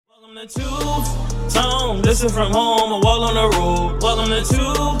the two-tone, listen from home, a wall on the road. Welcome to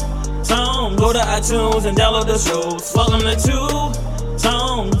two-tone, go to iTunes and download the shows. Welcome to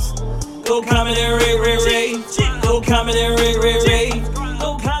two-tones, go comment and rate. Go comment and rate.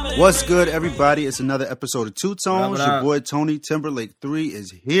 Go comment. What's good, everybody? It's another episode of Two Tones. Your boy Tony Timberlake 3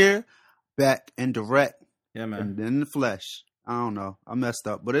 is here, back and direct. Yeah, man. And in the flesh. I don't know. I messed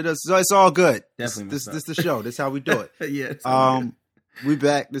up, but it's all good. Definitely This the show. This is how we do it. Yeah. We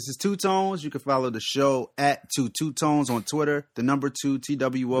back. This is Two Tones. You can follow the show at Two Tones on Twitter. The number 2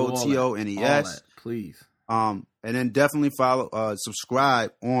 TWOTONES. Please. And then definitely follow,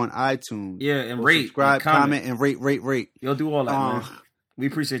 subscribe on iTunes. Yeah, and rate, subscribe, and comment, and rate. You'll do all that, man. We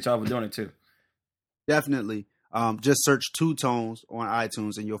appreciate y'all for doing it too. Definitely. Just search Two Tones on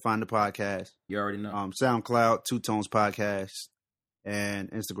iTunes and you'll find the podcast. You already know. SoundCloud, Two Tones Podcast, and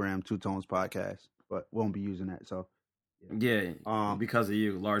Instagram, Two Tones Podcast. But we won't be using that. So, yeah. Because of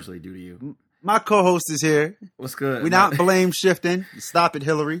you, largely due to you. My co-host is here. What's good? We're not blame shifting. Stop it,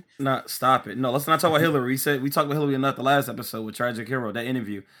 Hillary. Stop it. No, let's not talk about Hillary. We talked about Hillary enough the last episode with Tragic Hero, that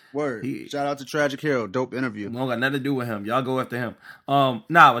interview. Word. Shout out to Tragic Hero. Dope interview. We don't got nothing to do with him. Y'all go after him. A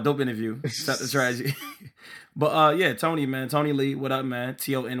dope interview. Shout out to Tragic. But yeah, Tony, man. Tony Lee, what up, man?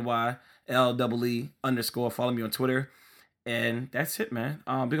 TonyLlee_. Follow me on Twitter. And that's it, man.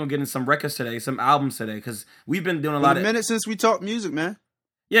 We're gonna get in some records today, some albums today, because we've been doing a lot of minutes since we talked music, man.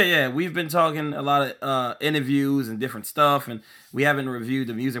 Yeah, we've been talking a lot of interviews and different stuff, and we haven't reviewed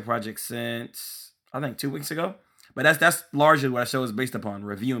the music project since I think 2 weeks ago. But that's largely what our show is based upon: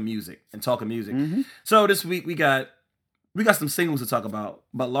 reviewing music and talking music. Mm-hmm. So this week we got some singles to talk about,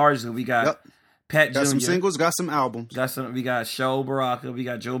 but largely we got Pat Jr. Got some singles, got some albums. We got Sho Baraka, we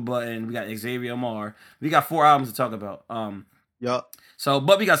got Joe Budden, we got Xavier Omar. We got 4 albums to talk about. So,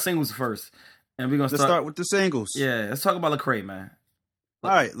 but we got singles first, and we're gonna start with the singles. Yeah, let's talk about Lecrae, man. All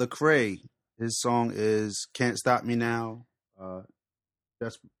right, Lecrae. His song is "Can't Stop Me Now."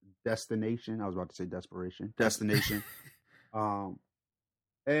 Destination. I was about to say desperation. Destination.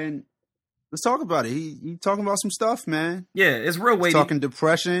 And let's talk about it. He talking about some stuff, man. Yeah, it's real weighty. He's talking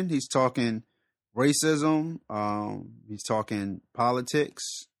depression. He's talking racism. He's talking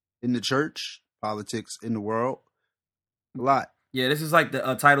politics in the church, politics in the world. A lot. Yeah, this is like the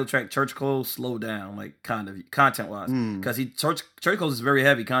title track, Church Clothes, Slow Down, like kind of content-wise. Because Church Clothes is very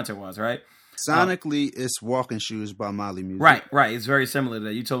heavy content-wise, right? Sonically, it's Walking Shoes by Mali Music. Right. It's very similar to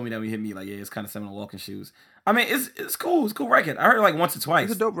that. You told me that when you hit me, like, yeah, it's kind of similar to Walking Shoes. I mean, it's cool. It's a cool record. I heard it like once or twice.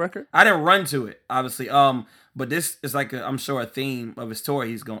 It's a dope record. I didn't run to it, obviously. But this is like, I'm sure, a theme of his tour.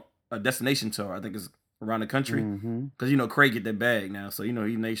 He's going, a destination tour, I think is around the country. Because, Craig get that bag now. So, he's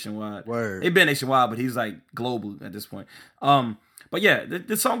nationwide. Word. They've been nationwide, but he's like global at this point. But yeah,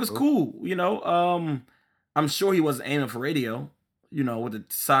 this song is cool. I'm sure he wasn't aiming for radio, with the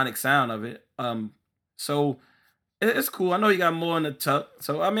sonic sound of it. So it's cool. I know he got more in the tuck.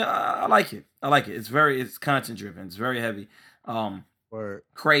 So, I mean, I like it. It's content driven. It's very heavy. Word.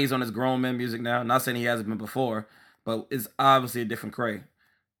 Crae's on his grown man music now. Not saying he hasn't been before, but it's obviously a different Crae,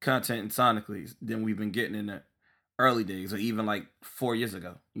 content and sonically, than we've been getting in the early days or even like 4 years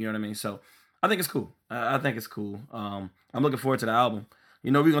ago. You know what I mean? So I think it's cool. I think it's cool. I'm looking forward to the album.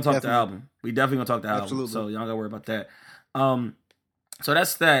 We're going to talk the album. We definitely going to talk the album. Absolutely. So y'all got to worry about that. So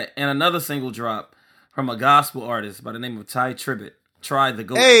that's that. And another single drop from a gospel artist by the name of Tye Tribbett. Try the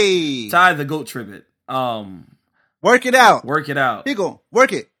Goat. Hey! Tye the Goat Tribbett. Work it out. He gon'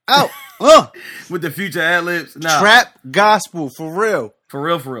 work it out. With the future ad-libs. Nah. Trap gospel, for real. For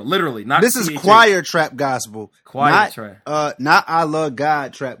real. Literally. Not this is choir trap gospel. Trap. Not I love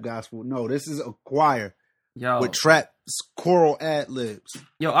God trap gospel. No, this is a choir. With trap choral ad-libs.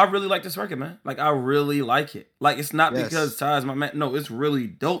 Yo, I really like this record, man. Like, I really like it. Like, it's not because Ty's my man. No, it's really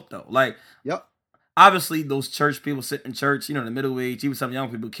dope, though. Like, obviously, those church people sitting in church, the middle age, even some young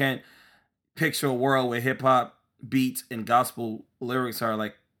people can't picture a world where hip-hop beats and gospel lyrics are,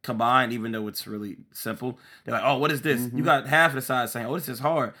 like, combined, even though it's really simple. They're like, oh, what is this? You got half of the side saying, oh, this is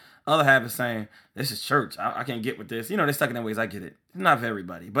hard. Other half is saying, this is church. I can't get with this. They're stuck in their ways. I get it. It's not for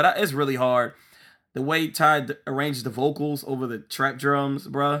everybody. But it's really hard. The way Tye arranges the vocals over the trap drums,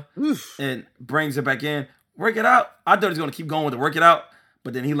 bruh, and brings it back in. Work it out. I thought he was going to keep going with the work it out,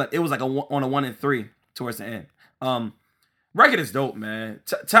 but then it was like on a 1 and 3 towards the end. Record is dope, man.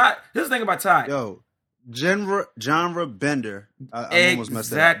 Tye, this is the thing about Tye. Yo, genre bender. I almost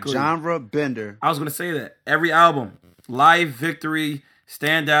messed that up. Genre bender. I was going to say that. Every album, Live, Victory,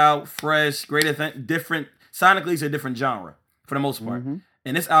 Stand Out, Fresh, different. Sonically, it's a different genre for the most part.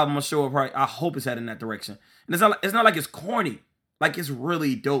 And this album, I'm sure, I hope it's heading in that direction. And it's not like it's corny. Like, it's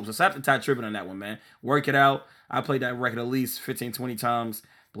really dope. So shout out to Tye Tribbett on that one, man. Work it out. I played that record at least 15, 20 times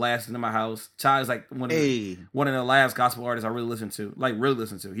blasting in my house. Ty is like one of the last gospel artists I really listen to. Like really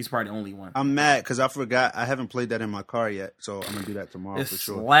listen to. He's probably the only one. I'm mad because I forgot I haven't played that in my car yet, so I'm gonna do that tomorrow for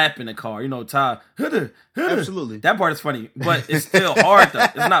sure. Slap in the car, you know, Ty. Absolutely. That part is funny, but it's still hard though.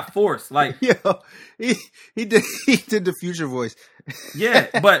 It's not forced. Like he did the Future voice. Yeah,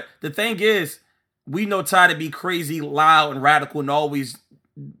 but the thing is, we know Ty to be crazy, loud, and radical, and always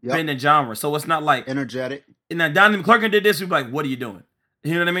been in genre. So it's not like energetic. And now Donnie McClurkin did this. We'd be like, "What are you doing?"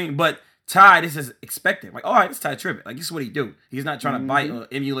 You know what I mean? But Ty, this is expected. Like, all right, it's Ty Tribbett. Like, this is what he do. He's not trying to bite or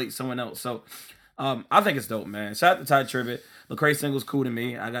emulate someone else. So, I think it's dope, man. Shout out to Ty Tribbett. Lecrae single's cool to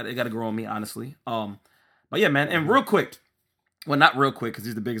me. It got to grow on me, honestly. But yeah, man. And real quick, well, not real quick because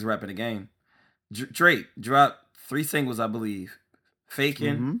he's the biggest rapper in the game. Drake dropped 3 singles, I believe.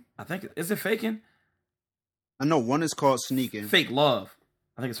 Faking. I think is it Faking? I know one is called Sneaking. Fake Love.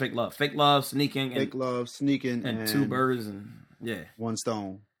 I think it's Fake Love. Fake Love, Sneaking. Fake Love, Sneaking. And 2 Birds and One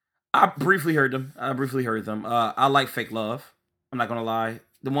Stone. I briefly heard them. I like Fake Love. I'm not gonna lie.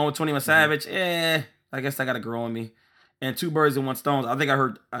 The one with 21 Savage, I guess I got to grow on me. And 2 Birds and 1 Stone. I think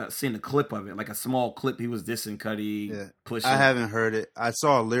I seen the clip of it, like a small clip. He was dissing Cudi, pushing. I haven't heard it. I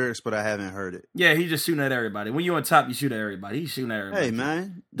saw lyrics, but I haven't heard it. Yeah, he's just shooting at everybody. When you on top, you shoot at everybody. He's shooting at everybody. Hey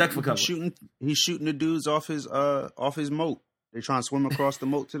man, duck for cover. He's shooting the dudes off his moat. They trying to swim across the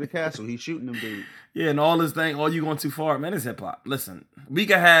moat to the castle. He's shooting them dudes. Yeah, and all this thing, you going too far, man. It's hip hop. Listen, we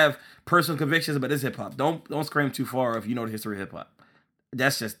can have personal convictions, but it's hip hop. Don't scream too far if you know the history of hip hop.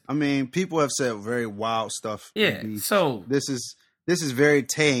 That's just. I mean, people have said very wild stuff. Yeah. So this is very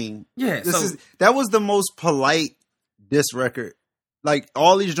tame. Yeah. That was the most polite diss record. Like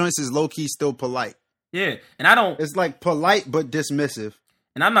all these joints is low key still polite. Yeah, and I don't. It's like polite but dismissive.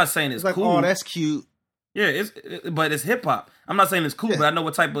 And I'm not saying it's like, cool. Oh, that's cute. Yeah, but it's hip hop. I'm not saying it's cool, but I know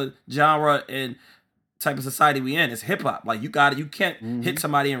what type of genre and type of society we in. It's hip hop. Like you can't hit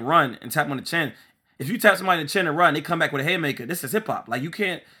somebody and run and tap on the chin. If you tap somebody in the chin and run, they come back with a haymaker. This is hip hop. Like you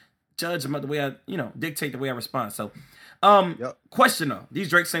can't judge them the way I, dictate the way I respond. So, question though, these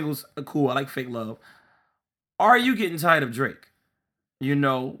Drake singles are cool. I like Fake Love. Are you getting tired of Drake? He's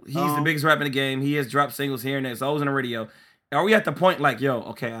the biggest rapper in the game. He has dropped singles here and there. It's always on the radio. Are we at the point like,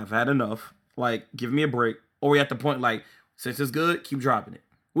 okay, I've had enough. Like, give me a break. Or are we at the point like, since it's good, keep dropping it.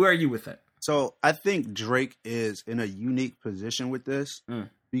 Where are you with that? So I think Drake is in a unique position with this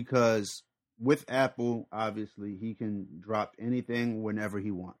because with Apple, obviously, he can drop anything whenever he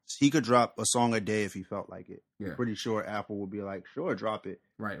wants. He could drop a song a day if he felt like it. Yeah. I'm pretty sure Apple will be like, sure, drop it.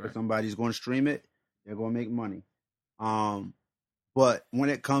 Right. If somebody's going to stream it, they're going to make money. But when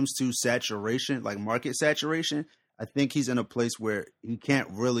it comes to saturation, like market saturation, I think he's in a place where he can't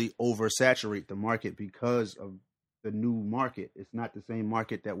really oversaturate the market because of the new market. It's not the same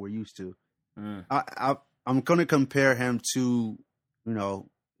market that we're used to. I'm going to compare him to,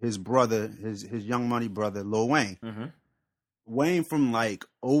 his brother, his Young Money brother, Lil Wayne. Mm-hmm. Wayne from like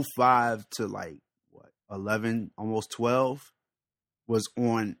 05 to like 11, almost 12 was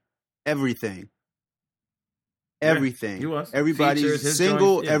on everything. Everything. He was. Everybody's Features,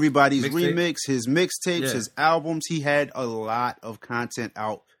 single, joints, everybody's remix, his mixtapes, his albums. He had a lot of content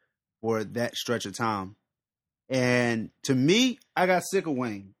out for that stretch of time. And to me, I got sick of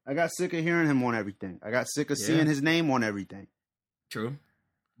Wayne. I got sick of hearing him on everything. I got sick of seeing his name on everything. True.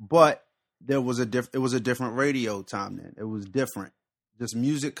 But it was a different radio time then. It was different. Just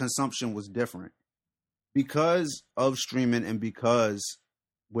music consumption was different. Because of streaming and because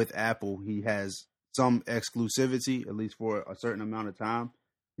with Apple, he has some exclusivity, at least for a certain amount of time.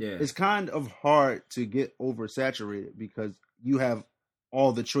 Yeah. It's kind of hard to get oversaturated because you have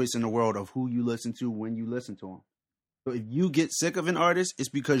all the choice in the world of who you listen to when you listen to them. So if you get sick of an artist, it's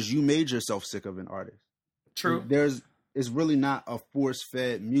because you made yourself sick of an artist. True. It's really not a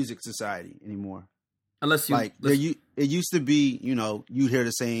force-fed music society anymore. Unless you it used to be, you hear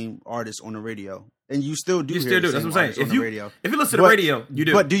the same artist on the radio. And you still do. You still do. That's what I'm saying. If you listen to the radio, you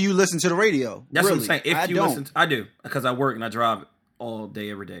do. But do you listen to the radio? That's really? what I'm saying. I do because I work and I drive all day,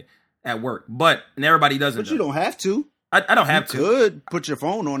 every day at work. And everybody doesn't. But you don't have to. I don't have to. You could put your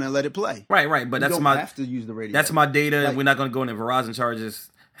phone on and let it play. Right. But you don't have to use the radio. That's my data, and we're not going to go into Verizon charges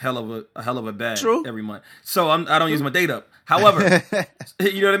a hell of a bag every month. So I don't use my data up. However,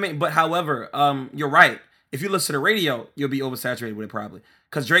 you know what I mean. But however, you're right. If you listen to the radio, you'll be oversaturated with it probably.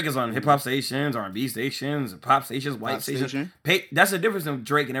 Because Drake is on hip-hop stations, R&B stations, pop stations, white stations. That's the difference in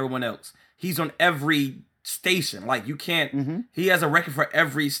Drake and everyone else. He's on every station. Like, you can't... He has a record for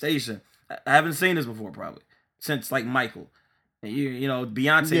every station. I haven't seen this before, probably. Since, like, Michael.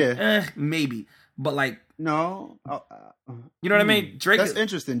 Beyonce, maybe. But, like... No. You know what I mean? Drake... That's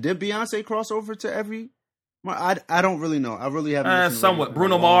interesting. Did Beyonce cross over to every I don't really know. I really haven't. Somewhat.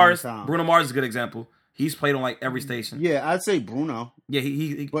 Bruno Mars. Bruno Mars is a good example. He's played on like every station. Yeah, I'd say Bruno. Yeah,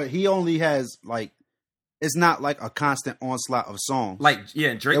 he but he only has like, it's not like a constant onslaught of songs. Like,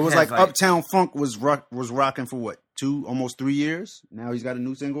 yeah, Drake. It was like Uptown Funk was rocking for what, almost 3 years. Now he's got a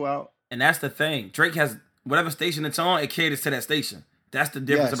new single out. And that's the thing. Drake has whatever station it's on, it caters to that station. That's the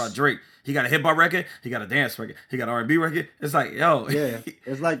difference about Drake. He got a hip hop record, he got a dance record, he got an R&B record. It's like, yo, yeah,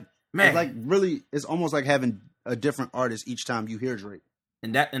 it's like, man, it's like really, it's almost like having a different artist each time you hear Drake.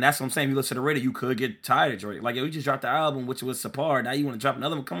 And that's what I'm saying. If you listen to the radio, you could get tired of Drake. Like, yo, you just dropped the album, which was subpar. Now you want to drop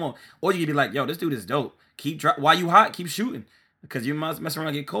another one? Come on. Or you could be like, yo, this dude is dope. While you hot, keep shooting, because you might mess around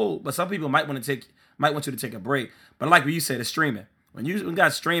and get cold. But some people might want you to take a break. But like what you said, it's streaming. When you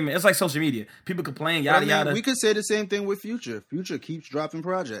got streaming, it's like social media. People complain, yada yada. We could say the same thing with Future. Future keeps dropping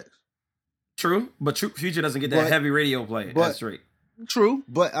projects. True, but Future doesn't get that heavy radio play. That's Drake. True,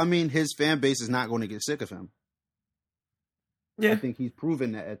 but I mean, his fan base is not going to get sick of him. Yeah, I think he's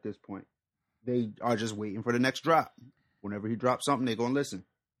proven that at this point. They are just waiting for the next drop. Whenever he drops something, they're going to listen.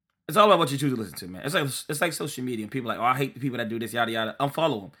 It's all about what you choose to listen to, man. It's like social media. And people are like, oh, I hate the people that do this, yada yada.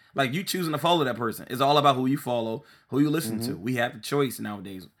 Unfollow them. Like, you choosing to follow that person. It's all about who you follow, who you listen to. We have the choice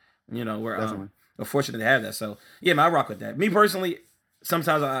nowadays. You know, we're fortunate to have that. So yeah, man, I rock with that. Me personally,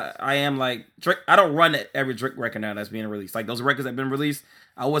 sometimes I am like Drake. I don't run at every Drake record now that's being released. Like, those records that have been released,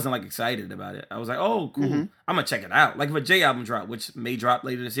 I wasn't like excited about it. I was like, oh, cool. I'm gonna check it out. Like, if a J album drop, which may drop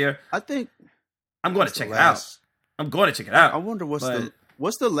later this year, I think I'm going to check it out. I'm going to check it out. I wonder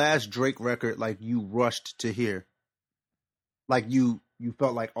what's the last Drake record like you rushed to hear? Like you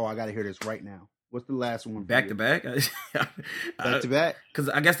felt like, oh, I got to hear this right now. What's the last one? Back to back? Back to back? Because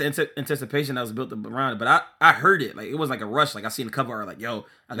I guess the anticipation that was built around it. But I heard it. Like, it was like a rush. Like, I seen the cover art, like, yo,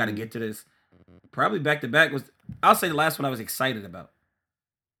 I got to get to this. Probably Back to Back was, I'll say, the last one I was excited about.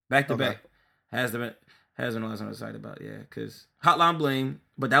 Back to Back has been the last one I was excited about, yeah. Because Hotline Bling,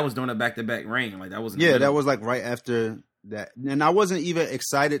 but that was during a back to back reign. Like, that wasn't. Yeah, that was like right after that. And I wasn't even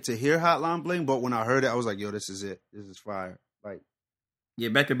excited to hear Hotline Bling, but when I heard it, I was like, yo, this is it. This is fire. Like, yeah,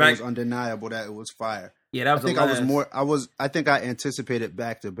 Back to Back. It was undeniable that it was fire. Yeah, that was I think I anticipated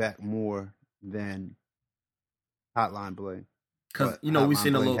Back to Back more than Hotline Bling. Because, you know, we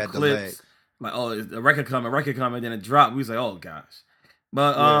seen the little clips. Like, oh, the record coming, then it dropped. We was like, oh gosh.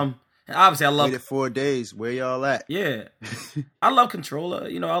 But obviously I love waited 4 days. Where y'all at? Yeah. I love Controller.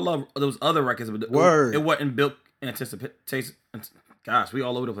 You know, I love those other records, but it wasn't built anticipation. Gosh, we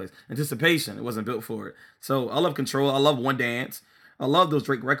all over the place. Anticipation. It wasn't built for it. So I love Controller. I love One Dance. I love those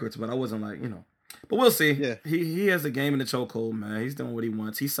Drake records, but I wasn't like, you know. But we'll see. Yeah. He has a game in the chokehold, man. He's doing what he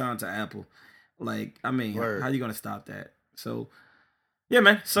wants. He signed to Apple. Like, I mean, how are you gonna stop that? So yeah,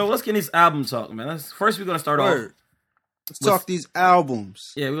 man. So let's get this album talk, man. First we're gonna start off. Let's talk these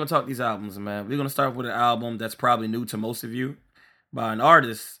albums. Yeah, we're going to talk these albums, man. We're going to start with an album that's probably new to most of you by an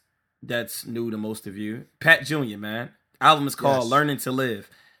artist that's new to most of you. Pat Jr., man. The album is called Learning to Live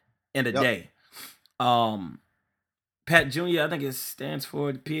in a Day. Pat Jr., I think it stands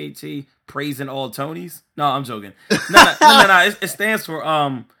for PAT, Praising All Tonys. No, I'm joking. No. It stands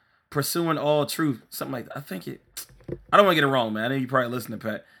for Pursuing All Truth. Something like that. I don't want to get it wrong, man. I know you probably listen to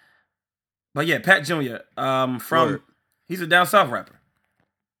Pat. But yeah, Pat Jr. He's a down south rapper.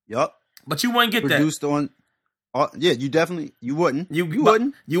 Yup. But you wouldn't get Produced on. Yeah, you wouldn't. You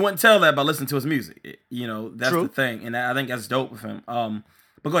wouldn't. You wouldn't tell that by listening to his music. You know, that's the thing. And I think that's dope with him.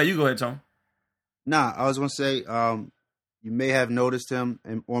 But go ahead, Tom. Nah, I was going to say, you may have noticed him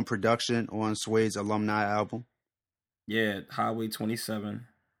on production on Suede's Alumni album. Yeah, Highway 27.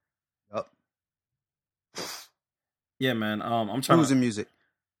 Yup. Yeah, man. I'm trying to... music.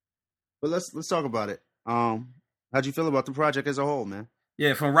 But let's talk about it. How'd you feel about the project as a whole, man?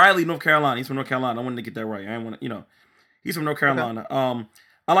 Yeah, from Raleigh, North Carolina. He's from North Carolina. I wanted to get that right. I didn't want to, you know. He's from North Carolina. Okay.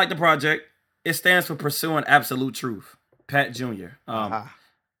 I like the project. It stands for Pursuing Absolute Truth. Pat Jr.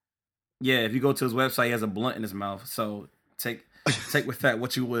 Yeah, if you go to his website, he has a blunt in his mouth. So take with that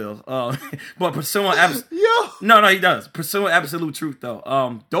what you will. But Pursuing No, he does. Pursuing Absolute Truth,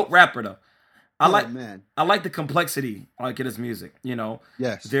 though. Dope rapper, though. I like the complexity in his music, you know.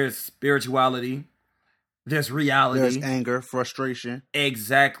 Yes. There's spirituality. There's reality. There's anger, frustration.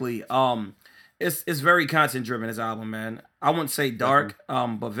 Exactly. It's very content driven, his album, man. I wouldn't say dark,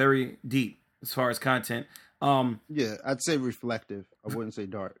 but very deep as far as content. Yeah, I'd say reflective. I wouldn't say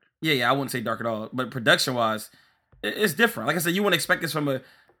dark. Yeah, I wouldn't say dark at all. But production wise, it's different. Like I said, you wouldn't expect this from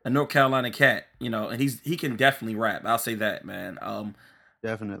a North Carolina cat, you know, and he can definitely rap. I'll say that, man.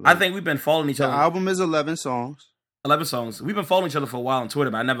 Definitely. I think we've been following each other. The album is 11 songs. 11 songs. We've been following each other for a while on Twitter,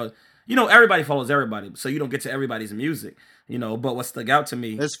 but I never... You know, everybody follows everybody, so you don't get to everybody's music, you know. But what stuck out to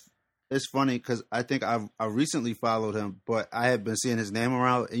me... it's funny because I think I recently followed him, but I had been seeing his name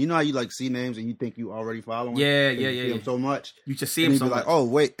around. And you know how you like see names and you think you already follow him? Yeah. See him so much. You just see him so much. Like, oh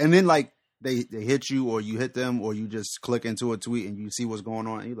wait, and then like they hit you or you hit them or you just click into a tweet and you see what's going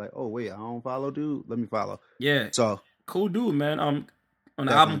on and you're like, oh wait, I don't follow dude. Let me follow. Yeah. So cool dude, man. On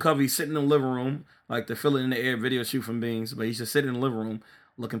the album cover, he's sitting in the living room, like the Feel It in the Air video shoot from Beans, but he's just sitting in the living room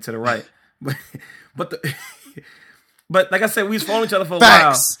looking to the right. But like I said, we was following each other for a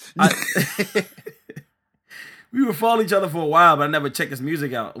while. We were following each other for a while, but I never checked his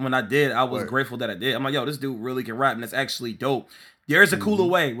music out. When I did, I was grateful that I did. I'm like, yo, this dude really can rap, and it's actually dope. There's a Cooler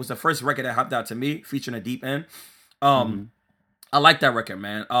Way was the first record that hopped out to me, featuring a Deep End. I like that record,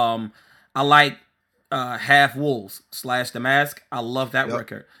 man. I like Half Wolves / The Mask. I love that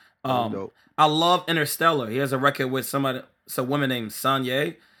record. I love Interstellar. He has a record with some woman named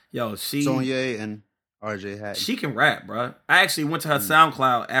Sonye. Yo, Sonye and RJ Hatton. She can rap, bro. I actually went to her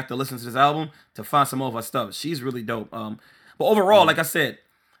SoundCloud after listening to this album to find some more of her stuff. She's really dope. But overall, like I said,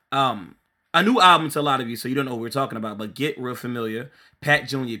 a new album to a lot of you, so you don't know what we're talking about, but get real familiar. Pat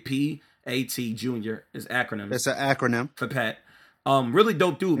Jr. P-A-T Jr. is acronym. It's an acronym. For Pat. Really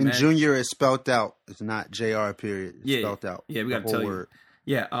dope dude, and man. And Junior is spelled out. It's not JR period. It's spelled out. Yeah, we got to tell you.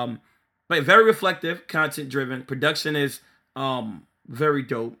 Yeah. But very reflective, content driven. Production is very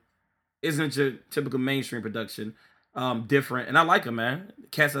dope. Isn't your typical mainstream production. Different. And I like him, man.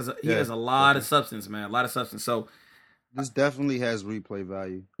 Cass has a lot of substance, man. A lot of substance. So this definitely has replay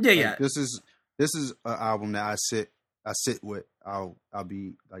value. Yeah, like, yeah. This is an album that I sit with. I'll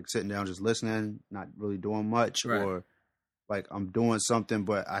be like sitting down just listening, not really doing much, or like I'm doing something,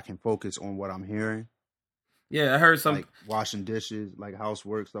 but I can focus on what I'm hearing. Yeah, I heard some like washing dishes, like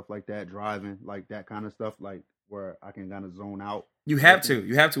housework, stuff like that, driving, like that kind of stuff, like where I can kind of zone out. You have to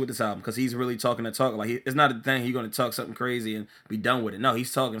with this album because he's really talking the talk. Like it's not a thing he's going to talk something crazy and be done with it. No,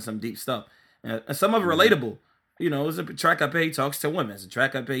 he's talking some deep stuff, and some of it relatable. You know, it's a track I pay. He talks to women. It's a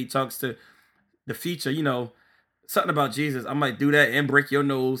track I pay. He talks to the feature. You know, something about Jesus. I might do that and break your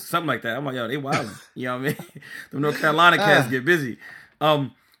nose, something like that. I'm like, yo, they wilding. You know what I mean? The North Carolina cats get busy.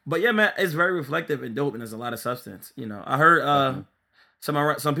 But yeah, man, it's very reflective and dope, and there's a lot of substance. You know, I heard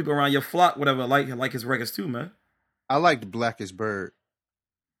some people around your flock, whatever, like his records too, man. I liked Blackest Bird.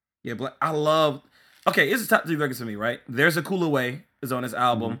 Yeah, I love. Okay, it's the top 3 records for me, right? There's a Cooler Way is on this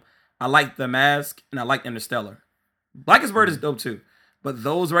album. I like The Mask and I like Interstellar. Blackest Bird is dope too, but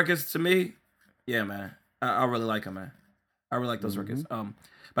those records to me, yeah, man, I really like them, man. I really like those records.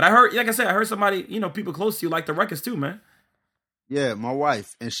 But I heard, like I said, I heard somebody, people close to you like the records too, man. Yeah, my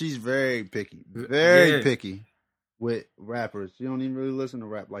wife, and she's very picky, very picky with rappers. She don't even really listen to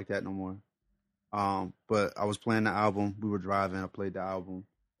rap like that no more. But I was playing the album. We were driving. I played the album,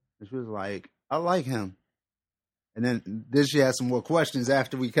 and she was like, "I like him." And then she had some more questions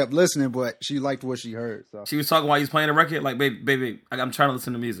after we kept listening, but she liked what she heard. So she was talking while you was playing the record, like, baby, I'm trying to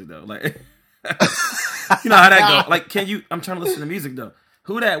listen to music though. Like, you know how that go. Like, I'm trying to listen to music though.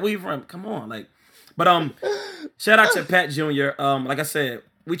 Who that? Where you from? Come on, like. But shout out to Pat Jr. Like I said,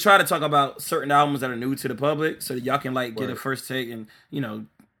 we try to talk about certain albums that are new to the public, so that y'all can get a first take and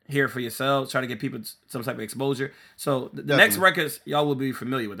hear it for yourselves. Try to get people some type of exposure. So the next records y'all will be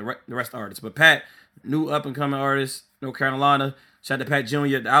familiar with the rest of the artists. But Pat, new up and coming artist, North Carolina. Shout out to Pat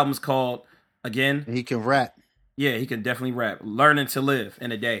Jr. The album's called Again. He can rap. Yeah, he can definitely rap. Learning to Live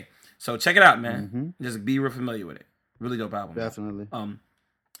in a Day. So check it out, man. Just be real familiar with it. Really dope album. Definitely.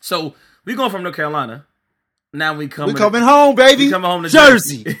 So we going from North Carolina. Now we coming home, baby. We coming home to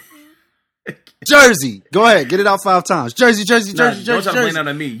Jersey. Jersey. Go ahead. Get it out 5 times. Jersey. Don't try to blame that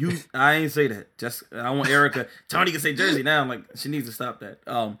on me. I ain't say that. Just I want Erica. Tony can say Jersey now. I'm like, she needs to stop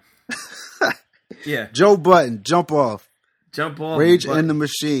that. Yeah. Joe Budden, Jump Off. Rage Button. in the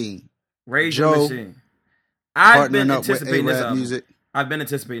Machine. Rage in the Machine. I've been anticipating this album. Music. I've been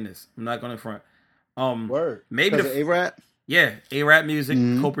anticipating this. I'm not going to front. Word. Maybe the A-Rap? Yeah, A-Rap Music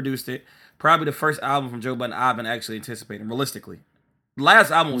co-produced it. Probably the first album from Joe Budden I've been actually anticipating, realistically.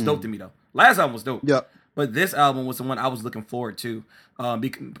 Last album was dope to me, though. Last album was dope. Yep. But this album was the one I was looking forward to.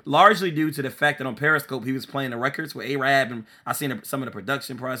 Largely due to the fact that on Periscope, he was playing the records with A-Rap, and I seen some of the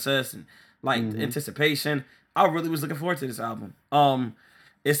production process and, the anticipation. I really was looking forward to this album.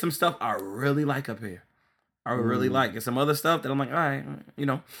 It's some stuff I really like up here. I really like. It's some other stuff that I'm like, all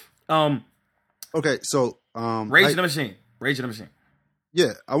right, Okay, so... Rage in the Machine.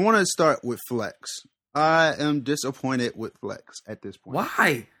 Yeah, I want to start with Flex. I am disappointed with Flex at this point.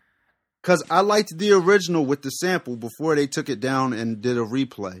 Why? Because I liked the original with the sample before they took it down and did a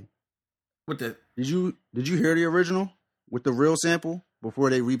replay. Did you hear the original with the real sample before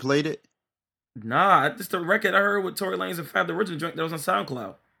they replayed it? Nah, just the record I heard with Tory Lanez and Fab, the original joint that was on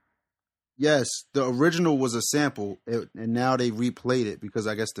SoundCloud. Yes, the original was a sample, and now they replayed it because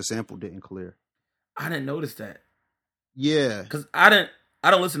I guess the sample didn't clear. I didn't notice that. Yeah, because I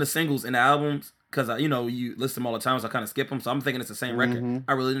don't listen to singles in the albums because you listen to them all the time, so I kind of skip them. So I'm thinking it's the same record.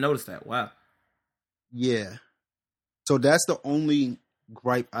 I really didn't notice that. Wow. Yeah. So that's the only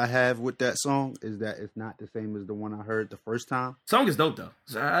gripe I have with that song is that it's not the same as the one I heard the first time. Song is dope though.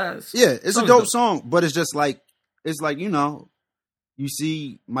 It's a dope song, but it's just like you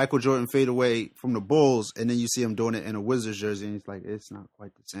see Michael Jordan fade away from the Bulls, and then you see him doing it in a Wizards jersey, and it's like it's not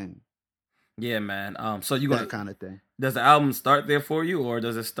quite the same. Yeah, man. So you got that kind of thing. Does the album start there for you, or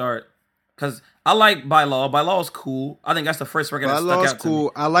does it start? Because I like By Law. By Law is cool. I think that's the first record that stuck out cool.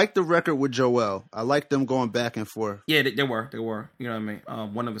 to me. I like the record with Joel. I like them going back and forth. Yeah, they were. You know what I mean?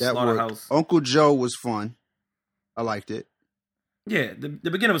 One of his Slaughterhouse. Uncle Joe was fun. I liked it. Yeah, the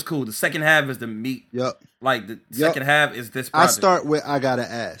beginning was cool. The second half is the meat. Yep. Like the second half is this project. I start with I Gotta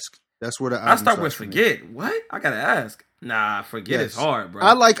Ask. That's where the album I start with Forget. What? I Gotta Ask. Nah, Forget is hard, bro.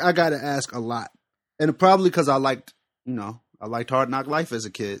 I Gotta Ask a lot. And probably because I liked Hard Knock Life as a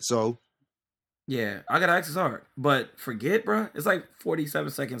kid. So yeah, I Gotta Ask is hard. But Forget, bro, it's like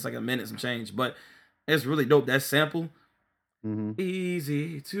 47 seconds, like a minute, some change. But it's really dope. That sample.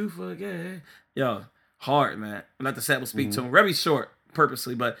 Easy to forget. Yo, hard, man. I let the sample speak to him. Very short,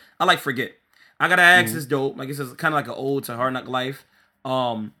 purposely, but I like Forget. I Gotta Ask is dope. Like it's kind of like an ode to Hard Knock Life.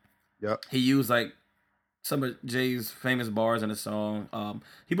 Yep. He used like some of Jay's famous bars in the song.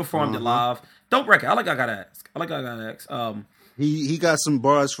 He performed it live. Dope record. I Gotta Ask. He got some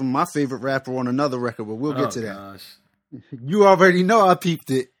bars from my favorite rapper on another record, but we'll get to that. Gosh. You already know I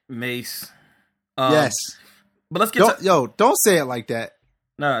peeped it. Mace. Yes. But let's get don't say it like that.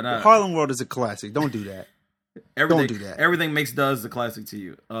 No. Harlem World is a classic. Don't do that. Don't do that. Everything Mace does is a classic to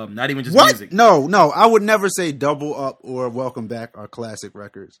you. Not even just music. No. I would never say Double Up or Welcome Back are classic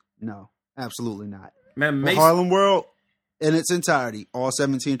records. No, absolutely not. Man, Mace, Harlem World in its entirety, all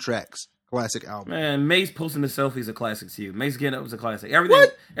 17 tracks, classic album. Man, Mace posting the selfie is a classic to you. Mace getting up was a classic. Everything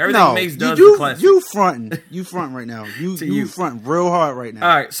Mace does is a classic. You fronting right now. You fronting real hard right now.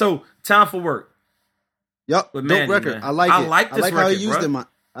 All right, so Time for Work. Yep, dope record. Man. I like it. I like this record, how he used the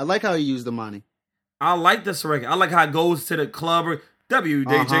I like how he used the money. I like this record. I like how it goes to the club or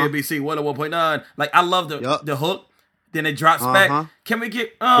WJBC 101.9. Like I love the hook. Then it drops back. Can we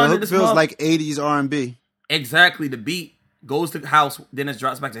get the hook feels like 80s R&B. Exactly. The beat goes to house, then it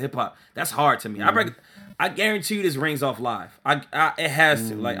drops back to hip hop. That's hard to me. I guarantee you this rings off live. It has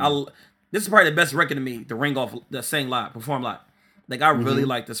to. Like this is probably the best record to me to ring off, the sing live, perform live. Like I really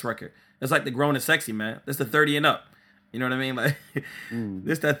like this record. It's like the Grown and Sexy, man. It's the 30 and up. You know what I mean? Like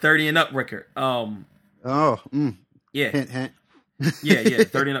this that 30 and up record. Yeah. Hint. Yeah,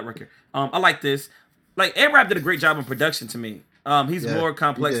 30 and up record. I like this. Like A-Rap did a great job on production to me. He's more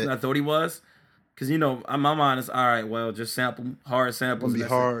complex than I thought he was. Because, my mind is, all right, well, just hard samples. Be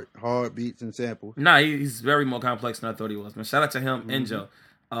hard beats and samples. Nah, he's very more complex than I thought he was. Man, shout out to him and Joe.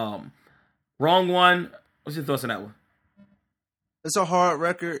 Wrong One. What's your thoughts on that one? It's a hard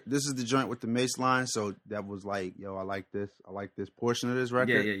record. This is the joint with the Mace line. So that was like, yo, I like this. I like this portion of this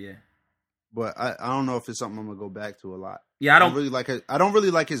record. Yeah. But I don't know if it's something I'm going to go back to a lot. Yeah, I don't really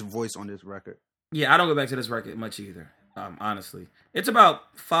like his voice on this record. Yeah, I don't go back to this record much either. Honestly, it's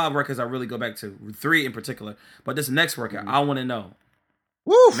about 5 records I really go back to, 3 in particular. But this next record, I want to know.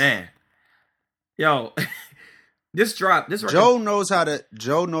 Woo, man, yo, this record, Joe knows how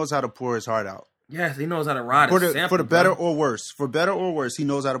to pour his heart out. Yes, he knows how to ride for the better or worse. For better or worse, he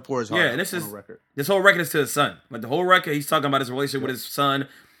knows how to pour his heart out. Yeah, and this whole record is to his son. Like the whole record, he's talking about his relationship with his son.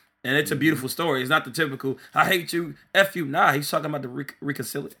 And it's a beautiful story. It's not the typical, I hate you, F you. Nah, he's talking about the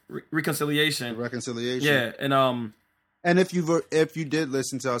reconciliation. Reconciliation. Yeah, and if you did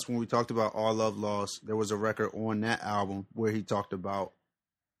listen to us when we talked about All Love Lost, there was a record on that album where he talked about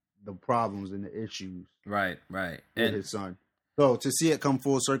the problems and the issues. Right. With his son. So to see it come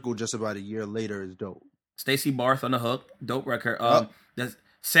full circle just about a year later is dope. Stacey Barth on the hook, dope record. The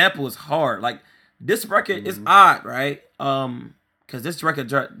sample is hard. Like this record is odd, right? Because this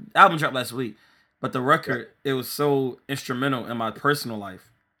album dropped last week, but the record, it was so instrumental in my personal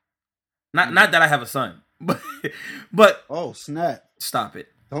life. Not that I have a son, but oh snap! Stop it!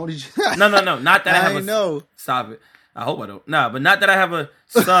 No, not that I have know. Stop it! I hope I don't. Nah, but not that I have a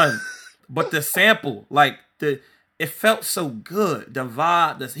son, but the sample, like it felt so good. The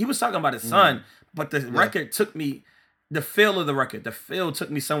vibe. He was talking about his son, but the record took me. The feel of the record, took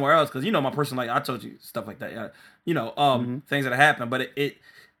me somewhere else because my personal, like I told you stuff like that. Things that happened, but it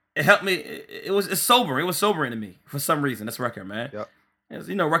helped me. It's sobering. It was sobering to me for some reason. This record, man. Yep. It was,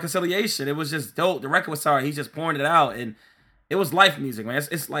 reconciliation. It was just dope. The record was sorry. He's just pouring it out, and It was life music, man.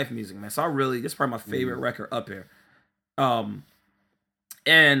 It's life music, man. So it's probably my favorite record up here.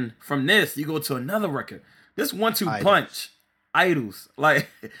 And from this, you go to another record. This 1-2 punch, Idols. Like,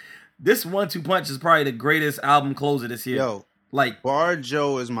 this 1-2 punch is probably the greatest album closer this year. Yo, like Bar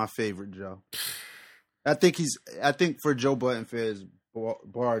Joe is my favorite Joe. I think for Joe Budden fans,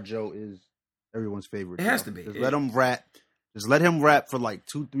 Bar Joe is everyone's favorite. It has to be. Just let him rap. Just let him rap for like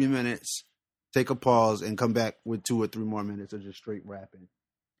 2-3 minutes. Take a pause and come back with 2 or 3 more minutes of just straight rapping.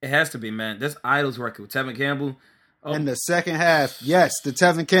 It has to be, man. This Idols record with Tevin Campbell. Oh. And the second half, yes, the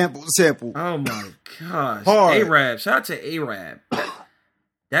Tevin Campbell sample. Oh my gosh. Hard. A-Rab. Shout out to A-Rab.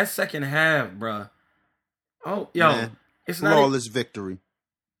 That second half, bruh. Oh, yo. Man, it's flawless victory.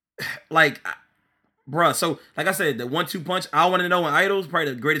 Like, bruh, so, like I said, the 1-2 punch, I Want to Know in Idols,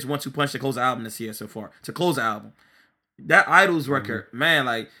 probably the greatest 1-2 punch to close the album this year so far. To close the album. That Idols record, man,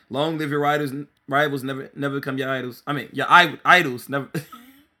 like, long live your rivals, never become your idols. I mean, your idols, never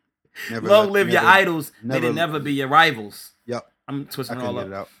long live your idols, they did never be your rivals. Yep. I'm twisting it all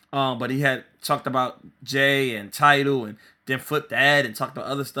up. But he had talked about Jay and Tidal and then flipped that and talked about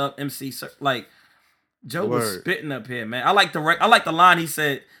other stuff. MC, like, Joe was spitting up here, man. I like the line he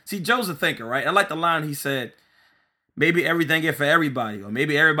said. See, Joe's a thinker, right? I like the line he said, maybe everything ain't for everybody, or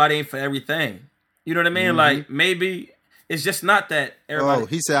maybe everybody ain't for everything. You know what I mean? Like, maybe it's just not that everybody. Oh,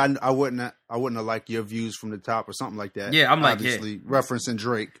 he said I wouldn't have liked your views from the top or something like that. Yeah, I'm like, obviously referencing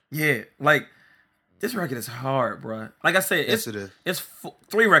Drake. Yeah, like this record is hard, bro. Like I said, yes, it is. It's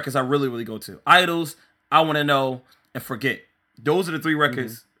 3 records I really, really go to: Idols, I Want to Know, and Forget. Those are the 3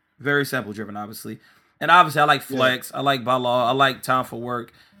 records. Very sample driven, obviously, and obviously I like Flex, I like Bala, I like Time for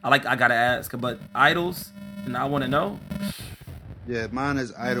Work, I like I Gotta Ask, but Idols and I Want to Know. Yeah, mine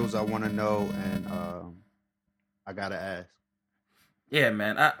is Idols, I Want to Know, and I Gotta Ask. Yeah,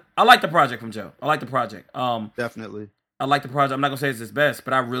 man. I like the project from Joe. I like the project. Definitely. I like the project. I'm not gonna say it's his best,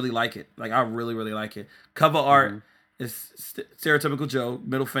 but I really like it. Like, I really, really like it. Cover art is stereotypical Joe,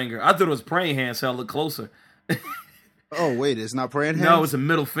 middle finger. I thought it was praying hands, so I look closer. Oh wait, it's not praying hands? No, it's a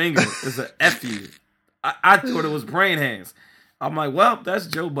middle finger. It's a F you. I thought it was praying hands. I'm like, well, that's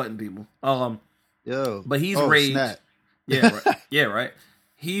Joe Budden, people. Yo. But he's raged. Snap. Yeah, right. Yeah, right.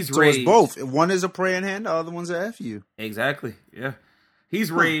 He's so raged. It's both. One is a praying hand, the other one's a F you. Exactly. Yeah.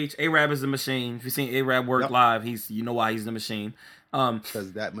 He's raged. A-Rab is the machine. If you've seen A-Rab work live, you know why he's the machine.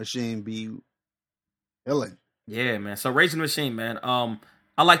 Because that machine be killing. Yeah, man. So Raging the Machine, man. I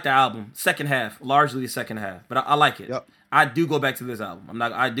like the album. Second half, largely the second half, but I like it. Yep. I do go back to this album.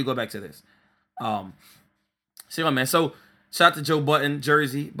 I do go back to this. See my man. So shout out to Joe Budden,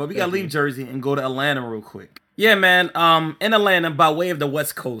 Jersey, but we gotta leave Jersey and go to Atlanta real quick. Yeah, man. In Atlanta, by way of the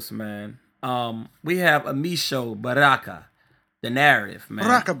West Coast, man. We have Amisho Baraka. The Narrative, man.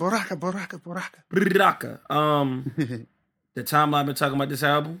 Baraka. The timeline I've been talking about this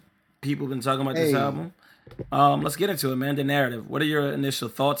album. People been talking about this album. Let's get into it, man. The Narrative. What are your initial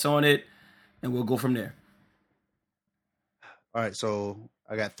thoughts on it? And we'll go from there. All right, so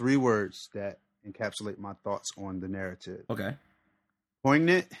I got 3 words that encapsulate my thoughts on The Narrative. Okay.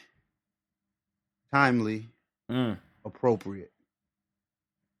 Poignant, timely, appropriate.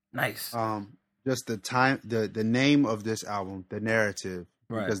 Nice. Just the name of this album, The Narrative,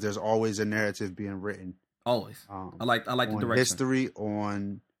 right? Because there's always a narrative being written. Always. I like the direction. History,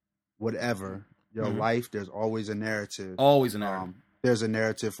 on whatever your life. There's always a narrative. Always a narrative. There's a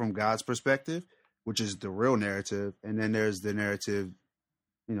narrative from God's perspective, which is the real narrative, and then there's the narrative.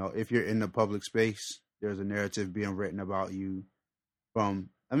 You know, if you're in the public space, there's a narrative being written about you.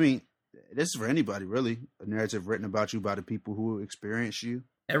 This is for anybody really. A narrative written about you by the people who experience you.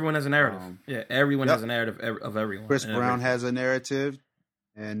 Everyone has a narrative. Everyone has a narrative of everyone. Chris Brown has a narrative,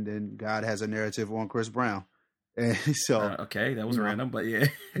 and then God has a narrative on Chris Brown. And so, okay, that was random, but yeah.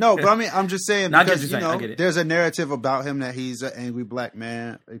 No, but I'm just saying because there's a narrative about him that he's an angry black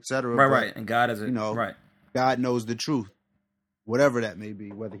man, etc. Right. And God is right. God knows the truth, whatever that may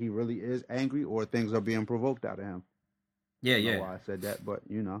be, whether he really is angry or things are being provoked out of him. Yeah, I don't know why I said that, but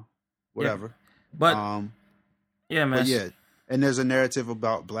whatever. Yeah. But yeah, man. But yeah. And there's a narrative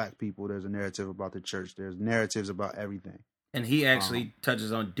about black people. There's a narrative about the church. There's narratives about everything. And he actually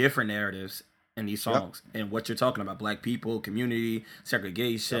touches on different narratives in these songs. And what you're talking about, black people, community,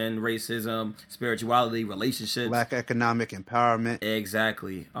 segregation, racism, spirituality, relationships. Black economic empowerment.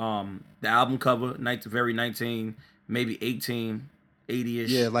 Exactly. The album cover, very 19, maybe 18, 80-ish.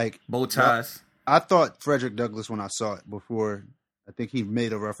 Yeah, like bow ties. I thought Frederick Douglass when I saw it before. I think he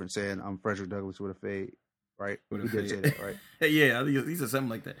made a reference saying, I'm Frederick Douglass with a fade. Right? He did say that, right? Yeah, he said something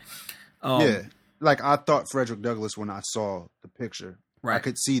like that. Yeah. Like, I thought Frederick Douglass when I saw the picture. Right. I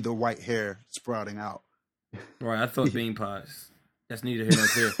could see the white hair sprouting out. Right, I thought bean pies. That's neither here nor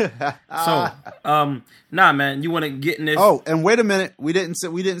there. So, nah, man, you want to get in this? Oh, and wait a minute, we didn't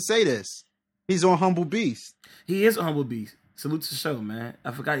say this. He's on Humble Beast. He is a Humble Beast. Salute to the show, man.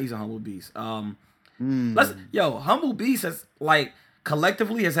 I forgot he's a Humble Beast. Humble Beast has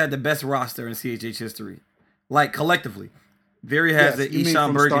collectively has had the best roster in CHH history. Like collectively, Very has it.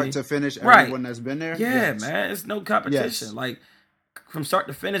 Eshawn Burgundy, start to finish. Everyone that's been there. Yeah, man, it's no competition. Yes. Like from start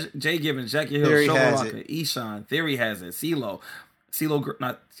to finish, Jay Gibbons, Jackie Hill, Showrocker, Eshawn, Theory has it. CeeLo,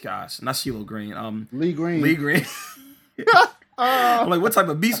 not CeeLo Green. Lee Green. I'm like, what type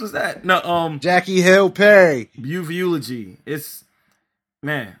of beast was that? No, Jackie Hill Perry. Eulogy. It's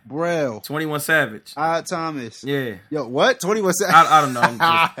man. Braille. 21 Savage. Odd Thomas. Yeah. Yo, what? 21 Savage. I don't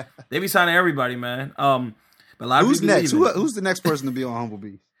know. They be signing everybody, man. But a lot of who's next? Who's the next person to be on Humble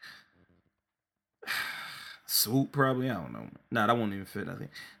Beast? Swoop, probably. I don't know. Nah, that won't even fit, I think.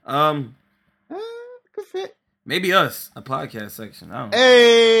 Could fit. Maybe us, a podcast section. I don't know.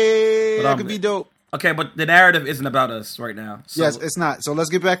 Hey, that could be dope. Okay, but the narrative isn't about us right now. So, yes, it's not. So let's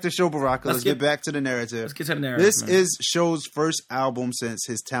get back to Sho Baraka. Let's get back to the narrative. Let's get to the narrative. This is Sho's first album since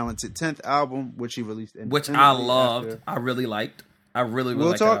his talented 10th album, which he released in which I loved. I really liked. I really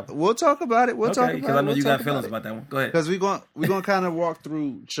liked that album. We'll talk about it. Talk about it. Because I know you got feelings about that one. Go ahead. Because we're going to kind of walk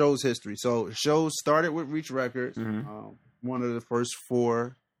through Sho's history. So Sho started with Reach Records. One of the first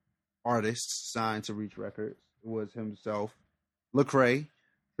 4 artists signed to Reach Records was himself, Lecrae,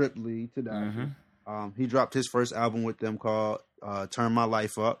 Trip Lee, Tedashii. He dropped his first album with them called Turn My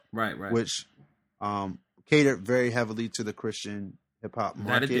Life Up. Right. Which catered very heavily to the Christian hip-hop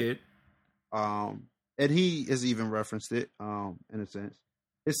market. That it did. And he has even referenced it, in a sense.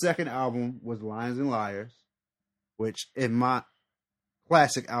 His second album was Lions and Liars, which in my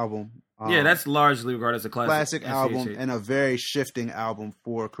classic album. That's largely regarded as a classic album and a very shifting album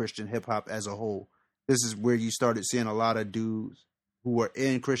for Christian hip-hop as a whole. This is where you started seeing a lot of dudes who were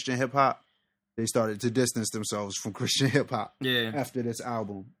in Christian hip-hop. They started to distance themselves from Christian hip-hop after this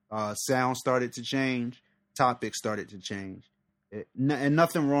album. Sound started to change. Topics started to change. And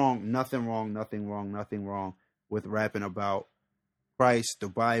nothing wrong with rapping about Christ, the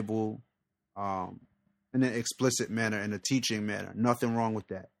Bible, in an explicit manner, in a teaching manner. Nothing wrong with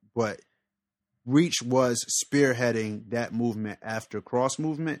that. But Reach was spearheading that movement after Cross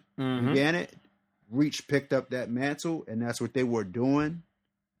Movement began it. Reach picked up that mantle, and that's what they were doing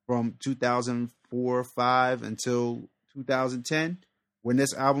from 2004-05 until 2010. When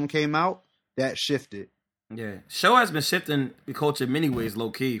this album came out, that shifted. Yeah. Sho has been shifting the culture in many ways,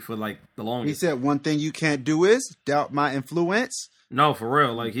 low-key, for the longest. He said, one thing you can't do is doubt my influence. No, for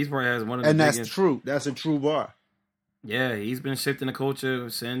real. He's probably has one of the biggest... And that's true. That's a true bar. Yeah, he's been shifting the culture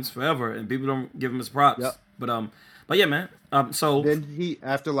since forever, and people don't give him his props. Yep. But yeah, man. So then he,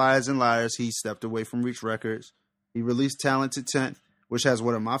 after Liars and Liars, he stepped away from Reach Records. He released Talented 10th, which has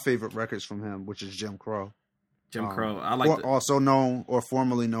one of my favorite records from him, which is Jim Crow. Jim Crow, I like that. Also known or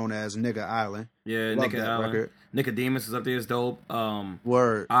formerly known as Nigga Island. Yeah, Nigga Island. Record. Nicodemus is up there, is dope.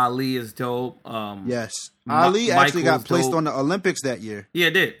 Word. Ali is dope. Yes, Ali actually got placed on the Olympics that year. Yeah,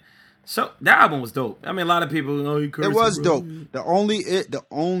 it did. So that album was dope. I mean, a lot of people, he cursed. It was dope. The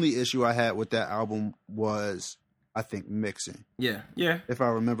only issue I had with that album was, I think, mixing. Yeah. If I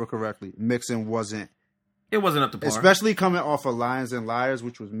remember correctly, mixing wasn't. It wasn't up to par. Especially coming off of Lions and Liars,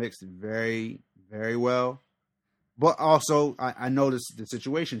 which was mixed very, very well. But also, I noticed the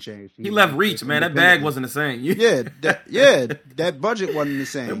situation changed. He left Reach, man. That bag wasn't the same. That budget wasn't the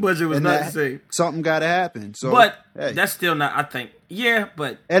same. That budget was not the same. Something got to happen. So, but that's still not. I think,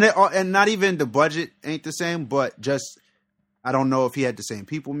 but and not even the budget ain't the same. But just, I don't know if he had the same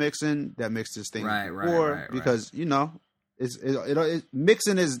people mixing that mixed his thing before, because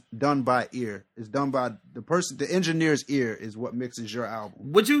mixing is done by ear. It's done by the engineer's ear is what mixes your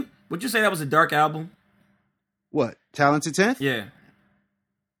album. Would you say that was a dark album? What? Talented 10th? Yeah.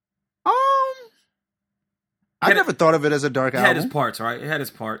 I never thought of it as a dark album. It had its parts, right? It had its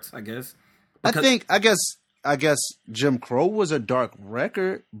parts, I guess. I guess Jim Crow was a dark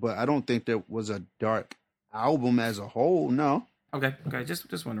record, but I don't think there was a dark album as a whole. No. Okay.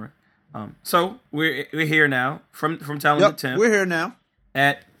 Just wondering. So we're here now from Talented 10th. We're here now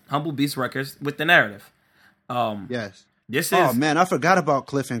at Humble Beast Records with the narrative. Yes. Oh man, I forgot about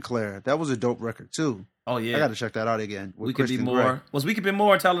Cliff and Claire. That was a dope record too. Oh yeah, I got to check that out again. We Could Be More. Was We Could Be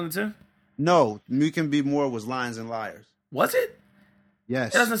More Talented 10th? No, We Can Be More was Lions and Liars. Was it?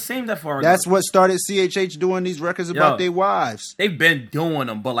 Yes. It doesn't seem that far ago. That's what started CHH doing these records about their wives. They've been doing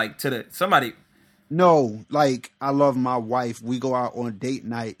them, but somebody. No, I Love My Wife. We go out on date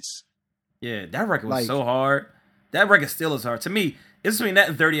nights. Yeah, that record was so hard. That record still is hard to me. It's between that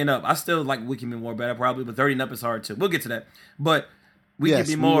and 30 and up. I still like We Can Be More better probably, but 30 and up is hard too. We'll get to that. But We Can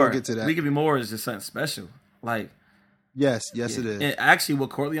Be More. We'll get to that. We Can Be More is just something special. Like, yes, it is. And actually, with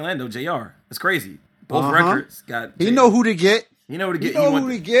Courtney Orlando, JR, it's crazy. Both records got. He know who to get. You know who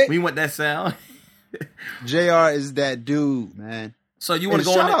to get. We want that sound. JR is that dude, man. So you want to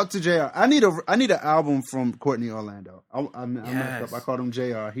go shout out to JR. I need an album from Courtney Orlando. I messed up. I called him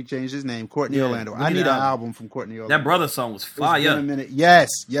JR. He changed his name, Courtney Orlando. I need an album from Courtney Orlando. That brother song was fire. It's been a minute. Yes,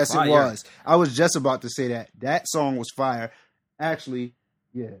 fire. It was. I was just about to say that. That song was fire. Actually,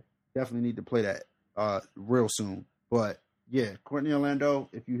 yeah, definitely need to play that real soon. But yeah, Courtney Orlando,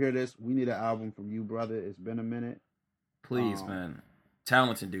 if you hear this, we need an album from you, brother. It's been a minute. Please, man.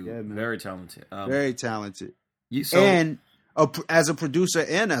 Talented dude. Yeah, very talented. Very talented. As a producer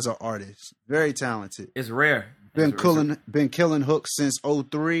and as an artist, very talented. It's rare. Been killing hooks since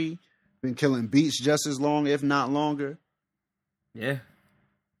 2003. Been killing beats just as long, if not longer. Yeah.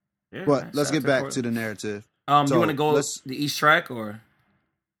 But man, let's get back to the narrative. You want to go the East track or?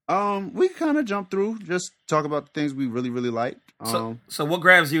 We kind of jump through, just talk about the things we really, really like. So what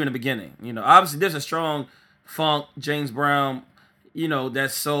grabs you in the beginning? You know, obviously there's a strong funk, James Brown. You know,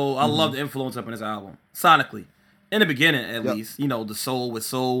 that soul. I love the influence up in this album sonically. In the beginning, at least, you know, the soul with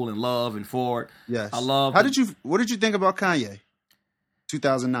soul and love and Ford. Yes, I love. What did you think about Kanye?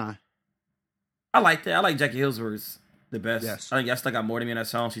 2009. I like that. I like Jackie Hill's verse the best. Yes, I think I still got more to me in that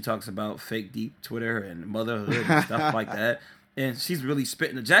song. She talks about fake deep Twitter and motherhood and stuff like that, and she's really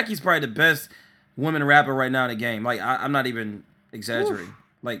spitting. Jackie's probably the best woman rapper right now in the game. Like I'm not even exaggerating. Oof.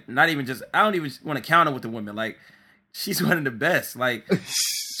 Like not even just. I don't even want to counter with the women. Like she's one of the best. Like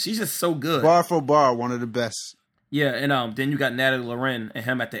she's just so good. Bar for bar, one of the best. Yeah, and then you got Natalie Loren and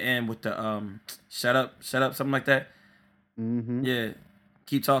him at the end with the shut up, something like that. Mm-hmm. Yeah,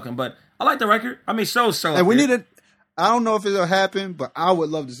 keep talking. But I like the record. I mean, show. And we need I don't know if it'll happen, but I would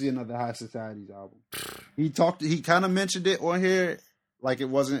love to see another High Society's album. He kind of mentioned it on here, like it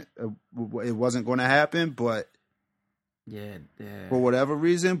wasn't going to happen, but yeah, for whatever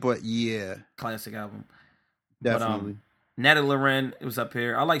reason. But yeah, classic album, definitely. But, Natalie Loren, it was up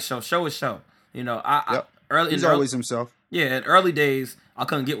here. I like show. Show is show. You know, He's always himself. Yeah, in early days, I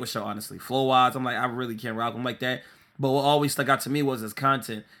couldn't get with Show, honestly. Flow-wise, I'm like, I really can't rock him like that. But what always stuck out to me was his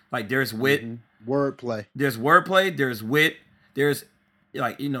content. Like, there's wit. Mm-hmm. Wordplay. There's wordplay. There's wit. There's,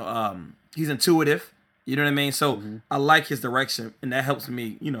 like, you know, he's intuitive. You know what I mean? So, I like his direction, and that helps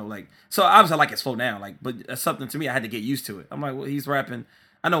me, you know, like... So, obviously, I like his flow now, like, but that's something to me, I had to get used to it. I'm like, well, he's rapping.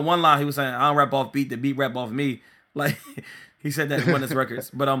 I know one line, he was saying, I don't rap off beat, the beat rap off me. Like... He said that in one of his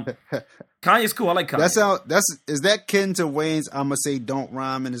records. But Kanye's cool. I like Kanye. Is that kin to Wayne's I'ma say don't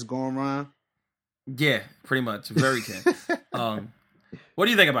rhyme and it's gonna rhyme? Yeah, pretty much. Very kin. What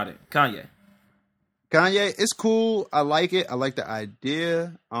do you think about it? Kanye, it's cool. I like it. I like the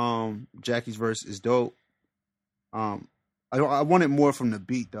idea. Jackie's verse is dope. I wanted more from the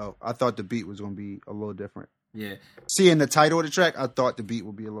beat though. I thought the beat was gonna be a little different. Yeah. Seeing the title of the track, I thought the beat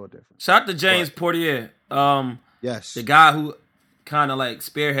would be a little different. Shout out to James Portier. Yes, the guy who kind of like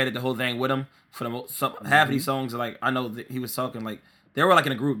spearheaded the whole thing with him for half of these songs. Like I know that he was talking like they were like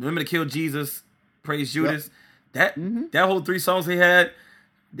in a group. Remember to Kill Jesus, Praise Judas. That whole 3 songs he had,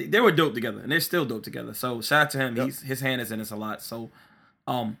 they were dope together, and they're still dope together. So shout out to him. His hand is in this a lot. So,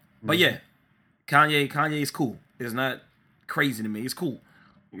 but yeah, Kanye is cool. It's not crazy to me. It's cool.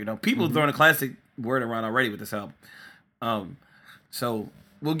 You know, people throwing a classic word around already with this album. So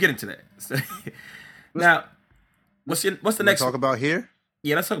we'll get into that. Now. What's the next? Talk about Here?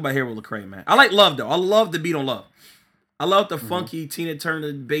 Yeah, let's talk about Here with Lecrae, man. I like Love though. I love the beat on Love. I love the funky Tina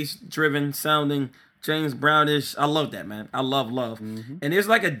Turner bass driven sounding James Brownish. I love that, man. I love Love, and there's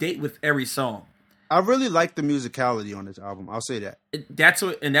like a date with every song. I really like the musicality on this album. I'll say that.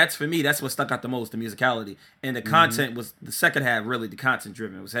 That's for me. That's what stuck out the most, the musicality, and the content was the second half. Really, the content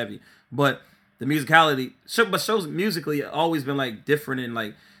driven. It was heavy, but the musicality. Shows musically always been like different in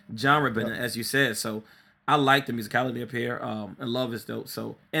like genre, but as you said, so. I like the musicality up here, and Love is dope.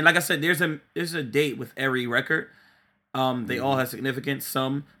 So, and like I said, there's a date with every record. They all have significance,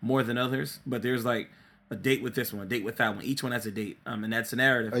 some more than others, but there's like a date with this one, a date with that one. Each one has a date, and that's a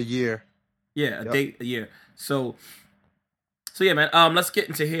narrative. A year. Yeah, date, a year. So yeah, man. Let's get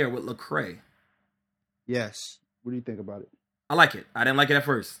into Here with Lecrae. Yes. What do you think about it? I like it. I didn't like it at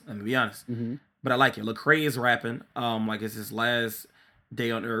first. I'm gonna be honest, but I like it. Lecrae is rapping. Like it's his last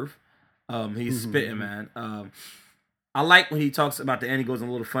day on Earth. He's spitting, man. I like when he talks about the end. He goes on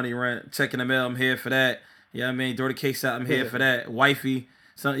a little funny rant. Checking the mail, I'm here for that. You know what I mean? Throw the case out, I'm here for that. Wifey,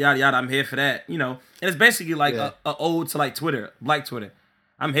 something yada yada, I'm here for that. You know, and it's basically like a ode to like Twitter, Black Twitter.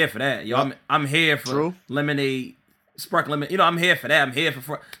 I'm here for that, yo. I'm here for Lemonade Sparkling, you know, I'm here for that. I'm here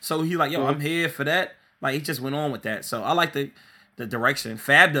for. So he like, yo, I'm here for that. Like, he just went on with that. So I like the direction.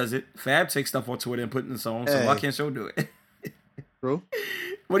 Fab does it. Fab takes stuff on Twitter and put it in the song. So why can't Show do it? True.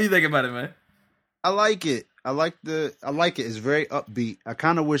 What do you think about it, man? I like it. I like it. It's very upbeat. I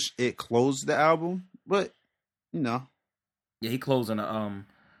kind of wish it closed the album, but you know. Yeah, he closed on a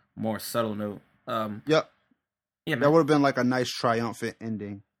more subtle note. Yep. Yeah, man. That would have been like a nice triumphant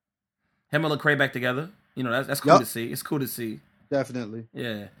ending. Him and Lecrae back together. You know, that's cool to see. It's cool to see. Definitely.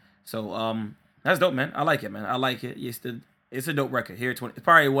 Yeah. So that's dope, man. I like it, man. I like it. It's a dope record. It's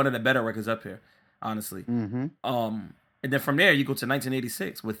probably one of the better records up here, honestly. Mm-hmm. And then from there you go to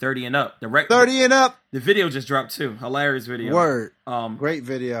 1986 with 30 and Up. 30 and Up. The video just dropped too. Hilarious video. Word. Great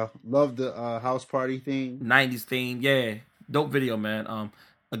video. Love the house party theme. 90s theme. Yeah. Dope video, man.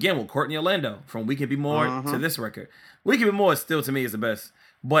 Again with Courtney Orlando from We Can Be More to this record. We Can Be More still to me is the best.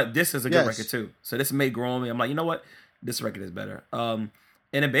 But this is a good record too. So this made grow on me. I'm like, you know what? This record is better. And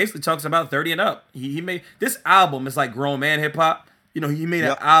it basically talks about 30 and up. He made this album is like grown man hip hop. You know, he made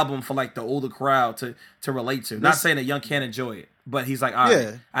an album for like the older crowd to relate to. Not saying that young can't enjoy it, but he's like, all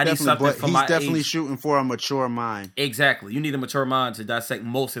right, I need something for my age. He's definitely shooting for a mature mind. Exactly. You need a mature mind to dissect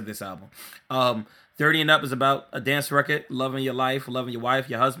most of this album. 30 and Up is about a dance record, loving your life, loving your wife,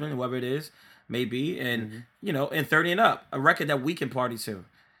 your husband, whoever it is, maybe. And, you know, and 30 and Up, a record that we can party to.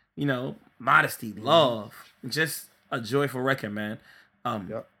 You know, modesty, love, just a joyful record, man.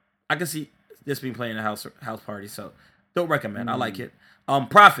 I can see this being playing a house party, so don't recommend. I like it.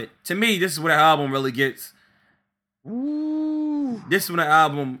 Prophet. To me, this is where the album really gets. Ooh. This is when the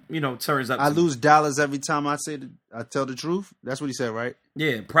album, you know, turns up. I lose dollars every time I tell the truth. That's what he said, right?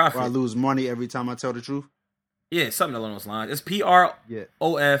 Yeah, Prophet. Or I lose money every time I tell the truth. Yeah, something along those lines. It's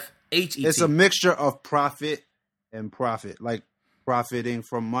PROFHET. It's a mixture of profit and profit, like profiting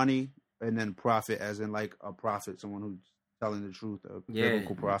from money, and then profit as in like a prophet, someone who's telling the truth, a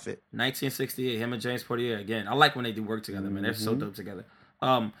biblical prophet. 1968, him and James Portier again. I like when they do work together, man. They're so dope together.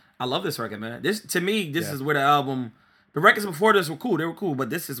 I love this record, man. This to me, this is where the album. The records before this were cool. They were cool, but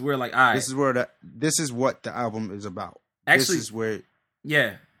this is where like this is what the album is about. Actually, this is where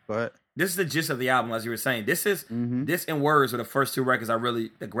but this is the gist of the album, as you were saying. This is this and Words were the first two records I really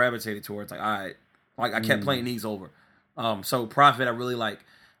gravitated towards. Like, all right, like I kept playing these over. So Prophet, I really like.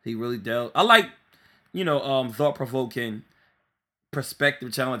 He really dealt. I like, you know, thought provoking,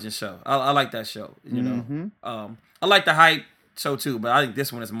 perspective challenging show. I like that show. You know, I like the hype show too, but I think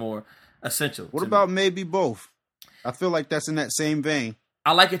this one is more essential. What about Maybe Both? I feel like that's in that same vein.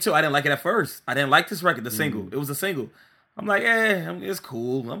 I like it too. I didn't like it at first. I didn't like this record, the single. It was a single. I'm like, it's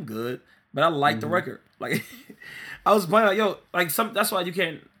cool. I'm good. But I like the record. Like, I was playing like, yo, like that's why you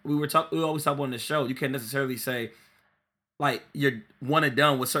can't. We always talk on the show. You can't necessarily say like you're one and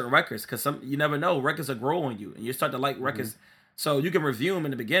done with certain records because you never know. Records will grow on you, and you start to like records. So you can review them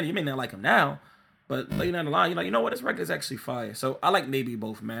in the beginning. You may not like them now, but later down the line, you're like, you know what, this record is actually fire. So I like Maybe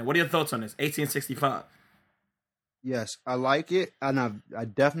Both, man. What are your thoughts on this? 1865. Yes, I like it, and I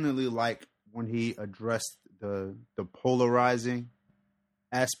definitely like when he addressed the polarizing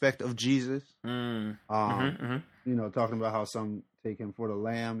aspect of Jesus. You know, talking about how some take him for the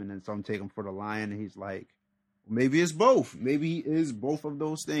lamb and then some take him for the lion, and he's like, maybe it's both. Maybe he is both of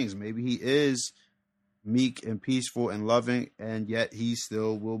those things. Maybe he is meek and peaceful and loving, and yet he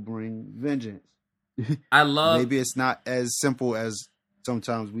still will bring vengeance. Maybe it's not as simple as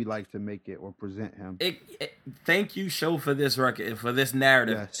sometimes we like to make it or present him. Thank you, Show, for this record and for this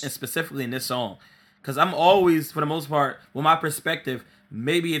narrative, and specifically in this song. Because I'm always, for the most part, with my perspective,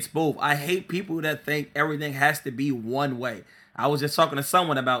 maybe it's both. I hate people that think everything has to be one way. I was just talking to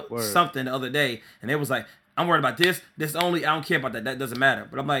someone about something the other day, and it was like, I'm worried about this only, I don't care about that. That doesn't matter.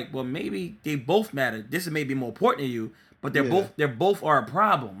 But I'm like, well, maybe they both matter. This may be more important to you, but they're both are a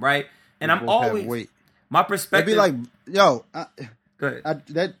problem, right? And I'm always, my perspective. It'd be like, yo, go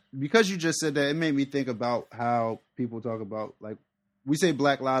ahead. Because you just said that, it made me think about how people talk about, like, we say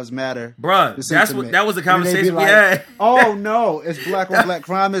Black Lives Matter. Bruh, that was the conversation we had. Oh, no, it's black on black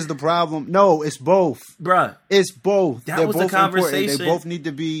crime is the problem. No, it's both. Bruh. It's both. They're both the conversation. Important. They both need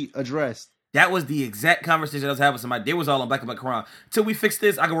to be addressed. That was the exact conversation I was having with somebody. They was all on black on black crime. Till we fix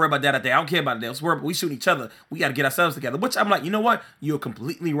this, I can worry about that at day. I don't care about it. We shoot each other. We got to get ourselves together. Which I'm like, you know what? You're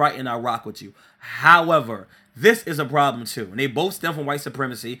completely right, and I rock with you. However, this is a problem too. And they both stem from white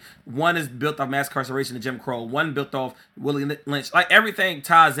supremacy. One is built off mass incarceration and Jim Crow. One built off Willie Lynch. Like, everything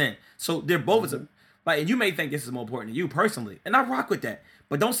ties in. So they're both like, and you may think this is more important to you personally, and I rock with that.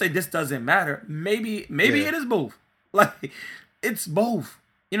 But don't say this doesn't matter. Maybe it is both. Like, it's both.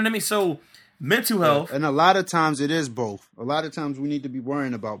 You know what I mean? So mental health, and a lot of times it is both. A lot of times we need to be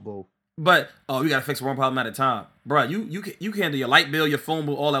worrying about both. But we gotta fix one problem at a time, bro. You can handle your light bill, your phone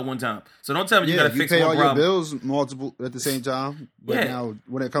bill, all at one time. So don't tell me you gotta fix one problem. You pay all your bills multiple at the same time. But now,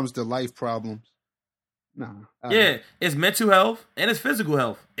 when it comes to life problems, it's mental health and it's physical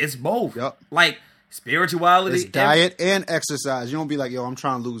health. It's both. Yep. Like spirituality, it's diet and exercise. You don't be like, yo, I'm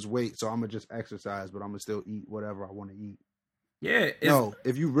trying to lose weight, so I'm gonna just exercise, but I'm gonna still eat whatever I want to eat. Yeah. No,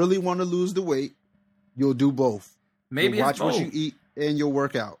 if you really want to lose the weight, you'll do both. Maybe you'll watch what you eat and you'll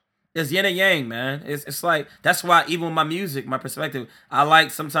work out. It's yin and yang, man. It's like, that's why even with my music, my perspective, I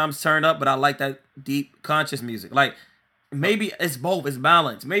like sometimes turn up, but I like that deep conscious music. Like maybe it's both. It's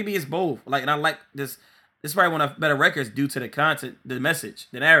balance. Maybe it's both. Like, and I like this. This is probably one of better records due to the content, the message,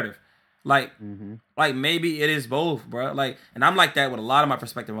 the narrative. Like, like maybe it is both, bro. Like, and I'm like that with a lot of my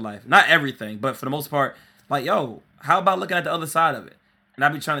perspective in life. Not everything, but for the most part, like, yo, how about looking at the other side of it? And I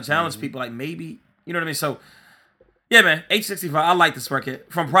be trying to challenge people, like maybe, you know what I mean? So, yeah, man, H65, I like this record.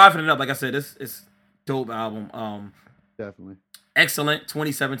 From Profiting Up, like I said, it's dope album. Definitely. Excellent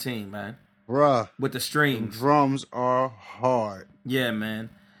 2017, man. Bruh. With the strings. The drums are hard. Yeah, man.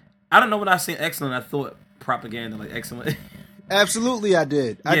 I don't know when I seen Excellent, I thought Propaganda, like Excellent. Absolutely, I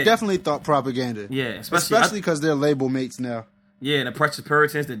did. Yeah. I definitely thought Propaganda. Yeah, especially because they're label mates now. Yeah, and the Precious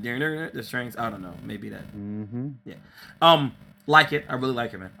Puritans, the strings. I don't know, maybe that. Yeah. Like it. I really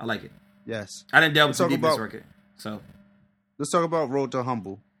like it, man. I like it. Yes. I didn't delve into deep this record. So let's talk about Road to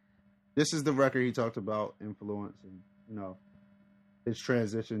Humble. This is the record he talked about influence and, you know, his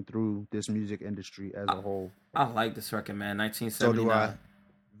transition through this music industry as a whole. I like this record, man. 1979. So do I.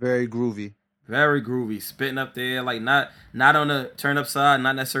 Very groovy. Very groovy. Spitting up there, like not on the turn up side,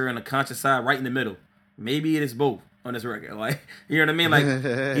 not necessarily on the conscious side, right in the middle. Maybe it is both on this record. Like, you know what I mean?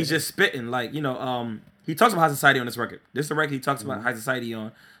 Like, he's just spitting. Like, you know, he talks about High Society on this record. This is the record he talks about High Society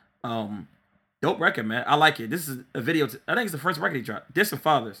on. Dope record, man. I like it. This is a video. I think it's the first record he dropped. This and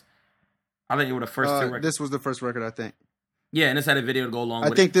Fathers. I think it was the first two records. This was the first record, I think. Yeah, and this had a video to go along with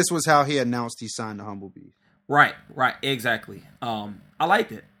it. I think this was how he announced he signed to Humble Beast. Right, exactly. I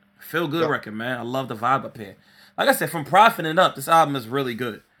liked it. Feel good record, man. I love the vibe up here. Like I said, from Profiting Up, this album is really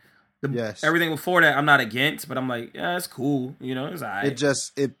good. Yes. Everything before that, I'm not against, but I'm like, yeah, it's cool. You know, it's all right.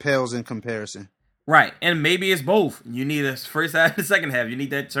 It pales in comparison. Right, and maybe it's both. You need the first half and the second half. You need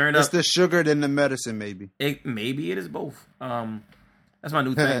that turn up. It's the sugar than the medicine, maybe. Maybe it is both. That's my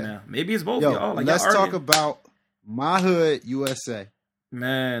new thing now. Maybe it's both, y'all. Like, let's talk about My Hood, USA.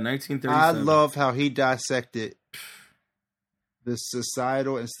 Man, 1937. I love how he dissected the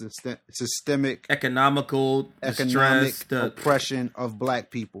societal and systemic economic oppression of black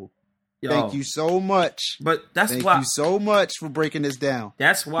people. Yo. Thank you so much. But thank you so much for breaking this down.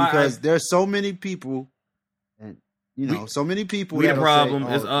 That's why, because there's so many people, and so many people. We the problem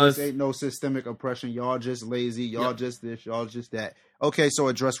is us. This ain't no systemic oppression. Y'all just lazy. Y'all just this. Y'all just that. Okay, so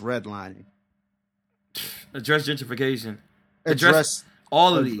address redlining. Address gentrification. Address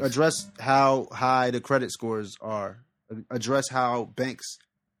all of these. Address how high the credit scores are. Address how banks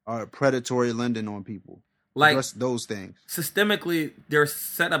are predatory lending on people. Like, address those things. Systemically, they're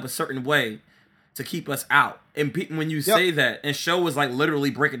set up a certain way to keep us out. And when you say that, and show is like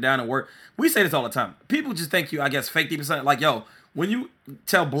literally break it down and work. We say this all the time. People just think you, I guess, fake deep inside. Like, yo, when you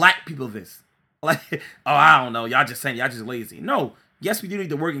tell black people this, like, oh, I don't know, y'all just saying y'all just lazy. No, yes, we do need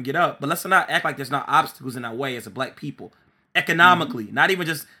to work and get up, but let's not act like there's not obstacles in our way as a black people. Economically, not even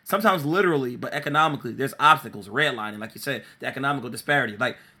just sometimes literally, but economically, there's obstacles. Redlining, like you said, the economical disparity.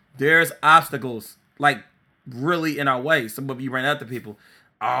 Like, there's obstacles, like, really in our way. Some of you ran out to people.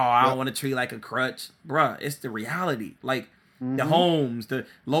 Oh, I don't want to treat like a crutch. Bruh, it's the reality. Like, the homes, the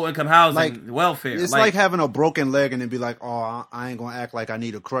low-income housing, like, the welfare. It's like having a broken leg and then be like, oh, I ain't going to act like I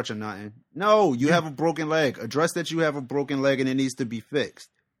need a crutch or nothing. No, you have a broken leg. Address that you have a broken leg and it needs to be fixed.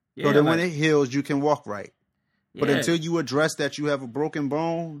 So that when it heals, you can walk right. But until you address that you have a broken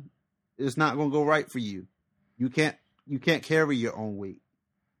bone, it's not going to go right for you. You can't carry your own weight.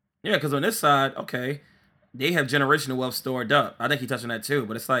 Yeah, because on this side, okay, they have generational wealth stored up. I think he touched on that too.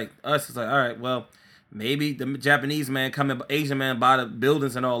 But it's like us. It's like, all right, well, maybe the Japanese man coming, Asian man buy the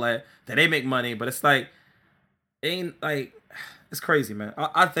buildings and all that they make money. But it's like, ain't like, it's crazy, man.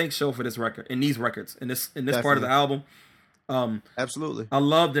 I thank Show for this record and these records in this part of the album. Absolutely. I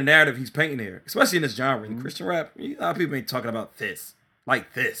love the narrative he's painting here, especially in this genre. In Christian rap, a lot of people ain't talking about this,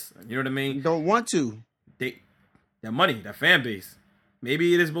 like this. You know what I mean? You don't want to. That money, that fan base.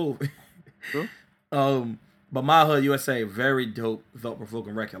 Maybe it is both. Sure. But My Hood USA, very dope,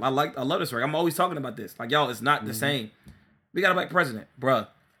 thought-provoking record. I love this record. I'm always talking about this. Like, y'all, it's not the same. We got a black president, bruh.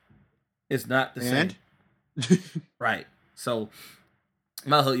 It's not the same. Right. So,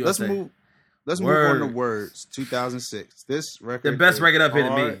 My Hood USA. Let's move on to Words, 2006. This record, the best record up here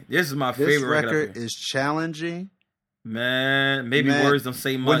to me. This is my favorite record. This record is challenging. Man, maybe words don't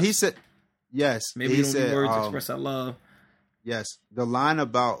say much. When he said, yes, maybe he don't said, need words to express our love. Yes, the line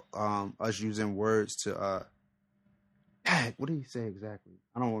about us using words to, what did he say exactly?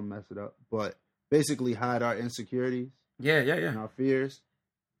 I don't want to mess it up, but basically hide our insecurities. Yeah. And our fears.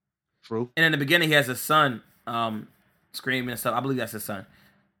 True. And in the beginning, he has his son screaming and stuff. I believe that's his son.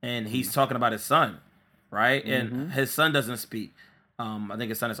 And he's talking about his son, right? Mm-hmm. And his son doesn't speak. I think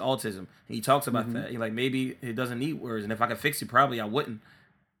his son has autism. He talks about that. He's like, maybe he doesn't need words. And if I could fix you, probably I wouldn't.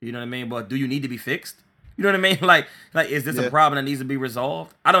 You know what I mean? But do you need to be fixed? You know what I mean? Like is this a problem that needs to be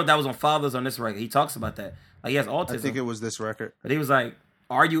resolved? I don't know if that was on Fathers on this record. He talks about that. Like, he has autism. I think it was this record. But he was like,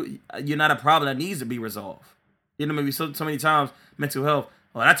 you're not a problem that needs to be resolved. You know, maybe so many times, mental health,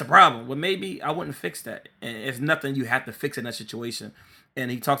 well, that's a problem. Well, maybe I wouldn't fix that. And it's nothing you have to fix in that situation. And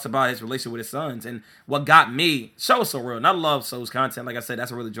he talks about his relationship with his sons. And what got me, Show is so real. And I love Soul's content. Like I said,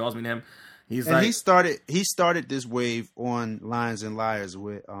 that's what really draws me to him. He started this wave on Lions and Liars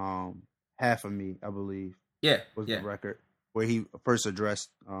with Half of Me, I believe. Yeah. Was the record where he first addressed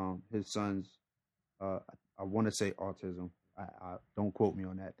his son's I want to say autism. I don't quote me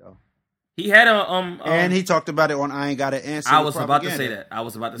on that though. He had and he talked about it on I Ain't Got an Answer. I was about to say that.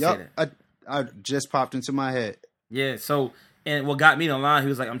 Say that. I just popped into my head. Yeah. So, and what got me online, he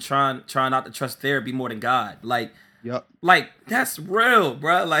was like, I'm trying not to trust therapy more than God. Like, like that's real,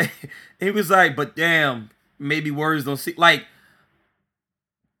 bro. Like, he was like, but damn, maybe words don't see. Like,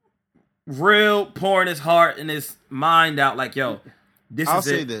 real pouring his heart and his mind out. Like, yo, I'll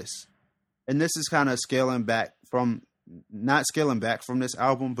say this, and this is kind of not scaling back from this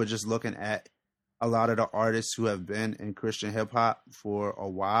album, but just looking at a lot of the artists who have been in Christian hip hop for a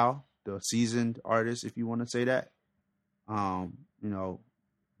while, the seasoned artists, if you want to say that.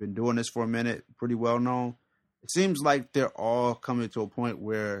 Been doing this for a minute, pretty well known. It seems like they're all coming to a point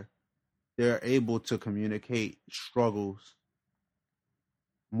where they're able to communicate struggles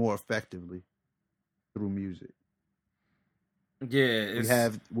more effectively through music. Yeah,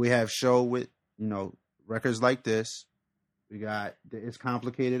 we have Show with records like this. We got the It's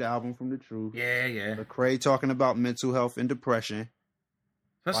Complicated album from The Truth. Yeah. Lecrae talking about mental health and depression.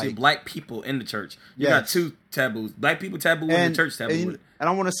 Especially black people in the church. You got two taboos. Black people taboo and the church taboo. And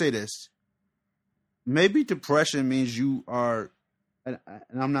I want to say this. Maybe depression means you are, and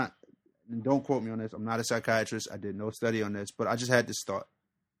I'm not, don't quote me on this, I'm not a psychiatrist. I did no study on this, but I just had this thought.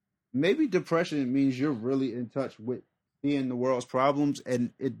 Maybe depression means you're really in touch with seeing the world's problems,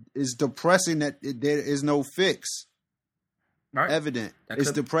 and it is depressing that there is no fix. Evident.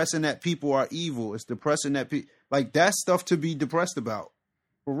 It's depressing that people are evil. It's depressing that like that's stuff to be depressed about.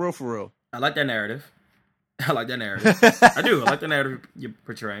 For real. I like that narrative. I do. I like the narrative you're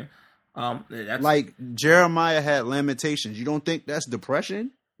portraying. Like Jeremiah had Lamentations. You don't think that's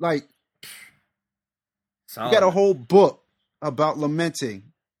depression? Like, Solomon. You got a whole book about lamenting.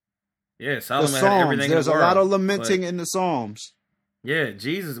 Yeah, Solomon had everything. There's a lot of lamenting in the Psalms. Yeah,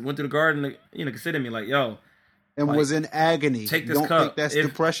 Jesus went to the garden to consider me like, yo. And was in agony. Take this cup. Don't think that's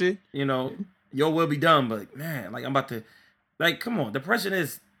depression? Your will be done. But, man, like, I'm about to... Like, come on. Depression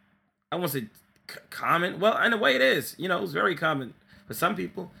is, I won't say common. Well, in a way it is. It's very common for some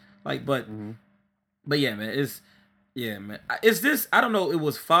people. Like, but yeah, man. Is this, I don't know, it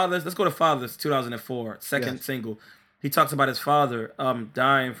was Fathers. Let's go to Fathers, 2004, second single. He talks about his father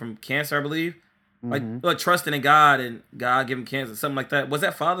dying from cancer, I believe. Like trusting in God and God giving cancer, something like that. Was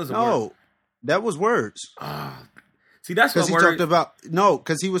that Fathers or No, that was Words. See, that's what he talked about. No,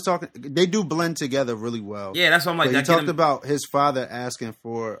 because he was talking. They do blend together really well. Yeah, that's what I'm like. He talked about his father asking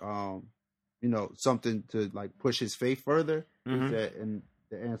for, something to like push his faith further. He said, and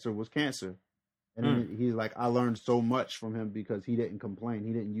the answer was cancer. And then he's like, I learned so much from him because he didn't complain.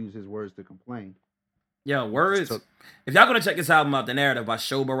 He didn't use his words to complain. Yeah, Words. If y'all gonna check this album out, the narrative by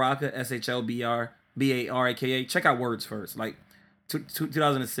Sho Baraka, SHOBRBARAKA, check out Words first. Like.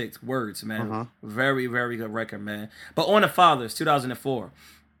 2006, Words, man. Very, very good record, man. But on the Fathers, 2004.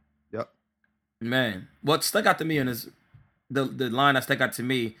 Yep. Man, what stuck out to me is the line that stuck out to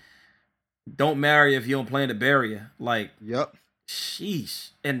me, don't marry if you don't plan to bury you. Like, yep. Sheesh.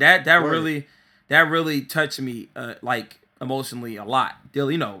 And that really touched me, like, emotionally a lot.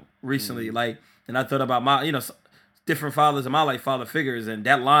 Recently, like, and I thought about my, different fathers in my life, father figures, and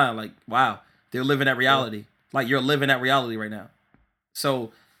that line, like, wow, they're living that reality. Yeah. Like, you're living that reality right now.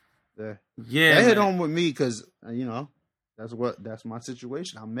 So, that hit home with me because, that's That's my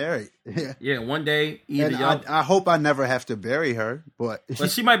situation. I'm married. Yeah, one day either y'all. I hope I never have to bury her, but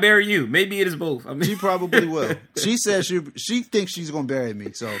she might bury you. Maybe it is both. I mean, she probably will. She says she thinks she's gonna bury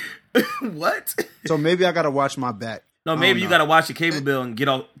me. So what? So maybe I gotta watch my back. No, maybe you gotta watch your cable bill and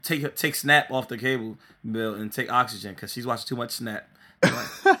take Snap off the cable bill and take Oxygen because she's watching too much Snap.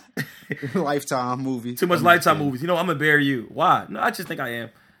 Lifetime movie. Too much Lifetime movies. You know, I'm gonna bury you. Why? No, I just think I am.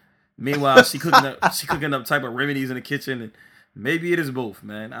 Meanwhile, she cooking up type of remedies in the kitchen, and maybe it is both,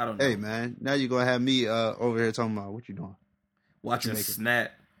 man. I don't know. Hey, man, now you're gonna have me over here talking about what you doing? Watching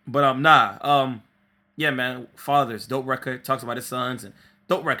Snap, but yeah, man. Fathers, dope record, talks about his sons, and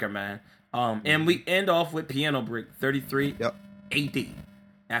dope record, man. And we end off with Piano Brick 33 AD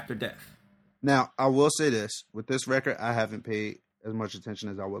After Death. Now, I will say this with this record, I haven't paid as much attention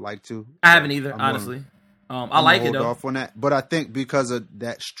as I would like to. I haven't either, honestly. I like it though. Off on that, but I think because of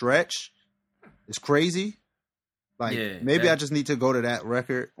that stretch, it's crazy. Like maybe I just need to go to that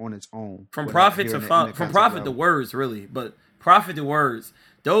record on its own. From Prophet to Words, really. But Prophet to Words,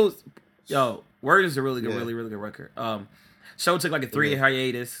 Words is a really good, really good record. Show took like a 3-year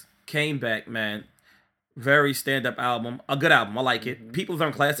hiatus, came back, man. Very stand-up album, a good album. I like it. People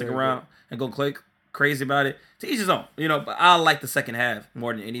turn classic around and go crazy about it. To each his own, but I like the second half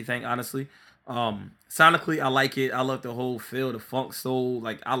more than anything, honestly. Sonically, I like it. I love the whole feel, the funk, soul.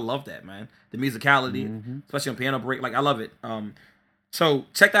 Like, I love that, man. The musicality, especially on Piano Break. Like, I love it. So,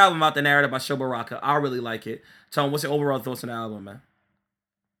 check the album out, The Narrative by Sho Baraka. I really like it. Tone, what's your overall thoughts on the album, man?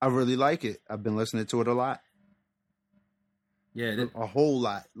 I really like it. I've been listening to it a lot. Yeah. A whole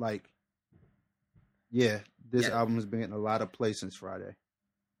lot. Like, this album has been getting a lot of play since Friday.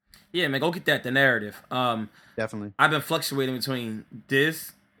 Yeah, man, go get that, The Narrative. Definitely. I've been fluctuating between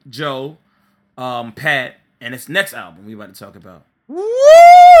this, Joe, Pat, and his next album we about to talk about. Woo!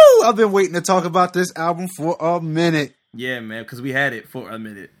 I've been waiting to talk about this album for a minute. Yeah, man, because we had it for a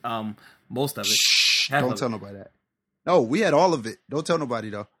minute. Most of it. Shh, don't tell nobody that. No, we had all of it. Don't tell nobody,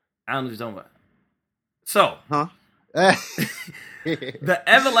 though. I don't know what you're talking about. So. Huh? The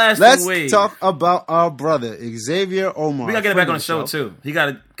Everlasting Wave. Let's talk about our brother, Xavier Omar. We got to get him back on the show, too. He got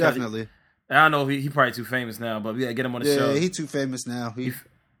to. Definitely. I don't know if he probably too famous now, but we got to get him on the show. Yeah, he too famous now. He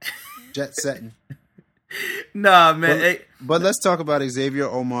jet setting. Nah, man. But let's talk about Xavier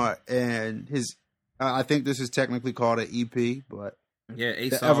Omar and his. I think this is technically called an EP, but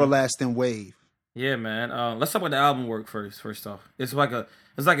the Everlasting Wave. Yeah, man. Let's talk about the album work first. First off, it's like a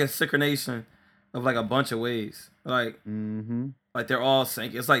synchronization of like a bunch of waves. Like, like they're all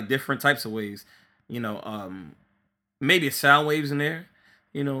sync. It's like different types of waves. Maybe sound waves in there.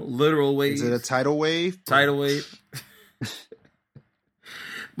 Literal waves. Is it a tidal wave? Tidal wave.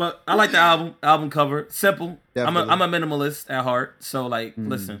 But I like the album cover. Simple. Definitely. I'm a minimalist at heart. So like,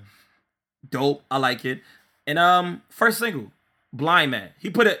 listen, dope. I like it. And first single, Blind Man. He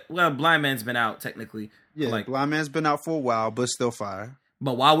put it. Well, Blind Man's been out technically. Yeah, like, Blind Man's been out for a while, but still fire.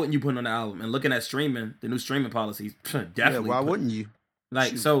 But why wouldn't you put it on the album? And looking at streaming, the new streaming policies, definitely. Yeah, why wouldn't you?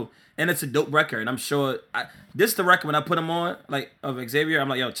 Like, so, and it's a dope record. And I'm sure this the record when I put him on, like, of Xavier, I'm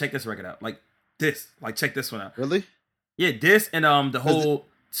like, yo, check this record out. Like, this. Like, check this one out. Really? Yeah, this and the whole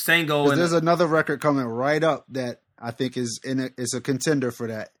Sango. And there's another record coming right up that I think is a contender for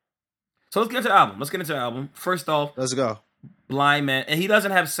that. So let's get into the album. First off, let's go. Blind Man. And he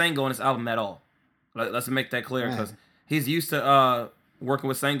doesn't have Sango on his album at all. Let's make that clear because he's used to working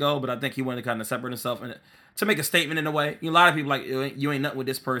with Sango, but I think he wanted to kind of separate himself and to make a statement in a way. A lot of people like, you ain't nothing with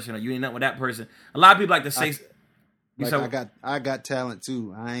this person or you ain't nothing with that person. A lot of people like to say... I got talent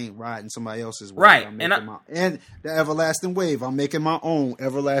too. I ain't riding somebody else's wave. Right. And the Everlasting Wave. I'm making my own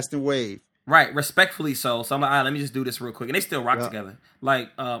Everlasting Wave. Right. Respectfully so. So I'm like, all right, let me just do this real quick. And they still rock together. Like,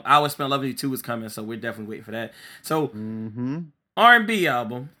 I Would Spend Loving You 2 is coming, so we're definitely waiting for that. So, R&B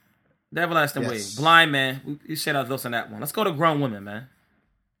album, The Everlasting Wave. Blind Man. You shout out those on that one. Let's go to Grown Women, man.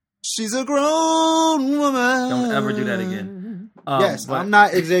 She's a grown woman. Don't ever do that again. I'm not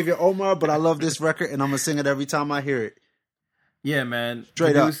Xavier Omar, but I love this record, and I'm going to sing it every time I hear it. Yeah, man.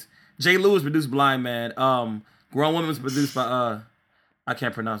 Straight up. Jay Lewis produced Blind Man. Grown Women was produced by, I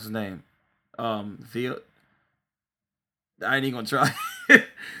can't pronounce his name. I ain't even going to try.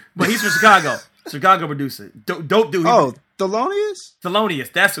 But he's from Chicago. Chicago producer. Dope dude. Oh, Thelonious?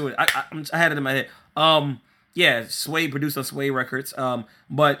 Thelonious. That's what I had it in my head. Yeah, Sway produced on Sway Records.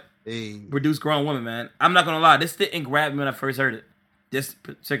 But produced Grown Woman, man. I'm not gonna lie, this didn't grab me when I first heard it. This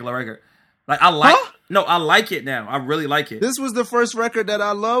particular record. Like I like it now. I really like it. This was the first record that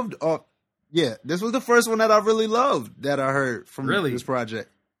I loved. This was the first one that I really loved that I heard from this project.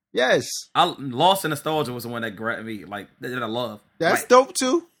 Yes. Lost in Nostalgia was the one that grabbed me, like that I love. That's dope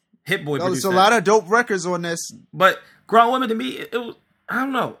too. Hit Boy produced a lot of dope records on this. But Grown Woman to me, it was, I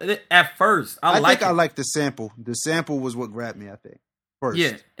don't know. At first, I think I liked the sample. The sample was what grabbed me, I think. First.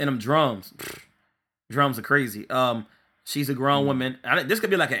 Yeah, and them drums. Drums are crazy. She's a grown woman. This could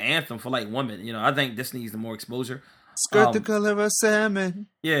be like an anthem for like women. You know, I think this needs more exposure. Skirt the color of salmon.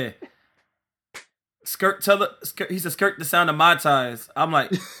 Yeah. Skirt. He said, "Skirt the sound of my ties." I'm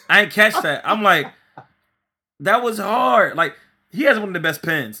like, I ain't catch that. I'm like, that was hard. Like, he has one of the best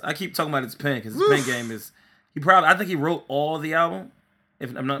pens. I keep talking about his pen because his pen game is. I think he wrote all the album,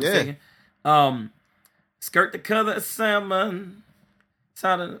 if I'm not mistaken. Skirt the color of salmon.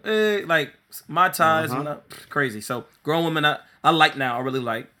 Sound like my ties, crazy. So, Grown Woman, I like now. I really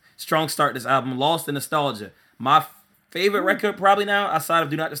like. Strong start this album. Lost in Nostalgia. My favorite record probably now, outside of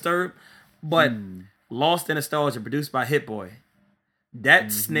Do Not Disturb, but Lost in Nostalgia, produced by Hit Boy.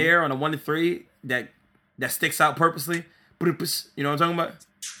 That snare on a 1 to 3 that sticks out purposely. You know what I'm talking about?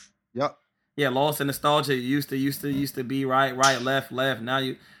 Yep. Yeah, Lost in Nostalgia used to be right, left.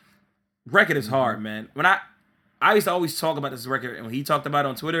 Now record is hard, man. When I used to always talk about this record, and when he talked about it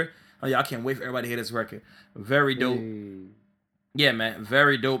on Twitter, oh yeah, I can't wait for everybody to hear this record. Very dope. Hey. Yeah, man,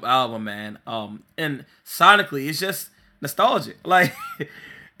 very dope album, man. And sonically, it's just nostalgic. Like,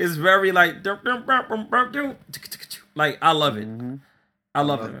 it's very like I love it. I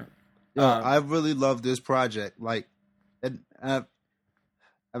love it, man. Yo, I really love this project. Like, I've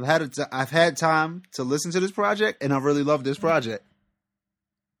had time to listen to this project, and I really love this project.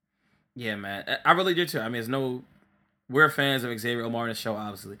 Yeah, man, I really do too. I mean, we're fans of Xavier Omar in the show,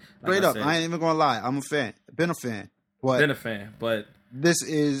 obviously. Like straight up, I ain't even gonna lie. I'm a fan. Been a fan, but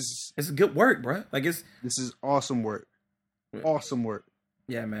it's good work, bro. Like this is awesome work. Awesome work.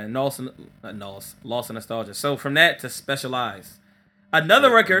 Yeah, man. Lost in Nostalgia. So from that to Specialize, another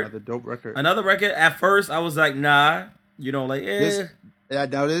dope record. Another record. At first, I was like, nah. You know, like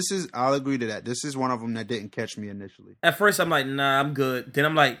I'll agree to that. This is one of them that didn't catch me initially. At first, I'm like, nah, I'm good. Then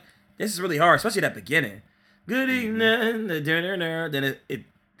I'm like, this is really hard, especially that beginning. Good evening. Then it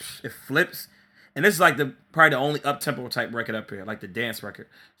flips. And this is like probably the only up-tempo type record up here, like the dance record.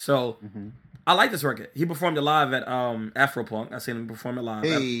 So I like this record. He performed it live at Afropunk. I seen him perform it live.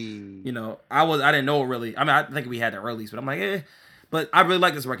 Hey. You know, I didn't know it really. I mean, I think we had the release, but I'm like, But I really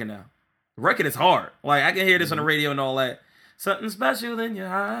like this record now. The record is hard. Like, I can hear this on the radio and all that. Something special in your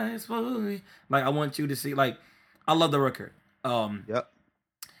eyes for me. Like, I want you to see. Like, I love the record. Yep.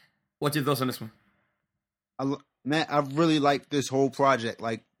 What's your thoughts on this one? Man, I really like this whole project.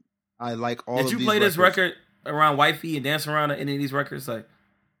 Like, I like all of these. Did you play this record around wifey and dance around any of these records? Like,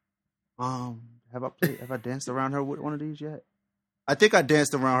 have I danced around her with one of these yet? I think I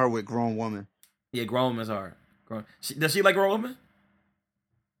danced around her with Grown Woman. Yeah, Grown Woman's hard. Does she like Grown Woman?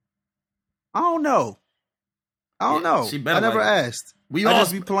 I don't know. know. She better. I never asked. I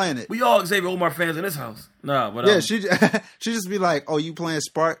just be playing it. We all Xavier Omar fans in this house. No, but yeah, she just be like, "Oh, you playing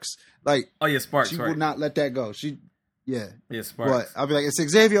Sparks?" Like, oh yeah, Sparks. She would not let that go. Yeah, Sparks. But I'll be like, it's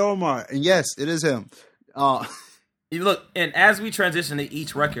Xavier Omar, and yes, it is him. You look, and as we transition to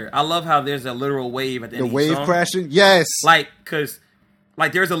each record, I love how there's a literal wave at the end of each song. The wave crashing, yes. Like, because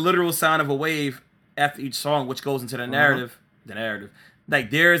there's a literal sound of a wave after each song, which goes into the narrative. The narrative.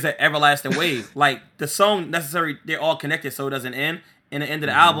 Like, there's an everlasting wave. Like, the song they're all connected so it doesn't end. And the end of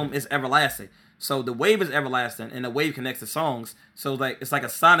the album is everlasting. So the wave is everlasting, and the wave connects the songs. So, like, it's like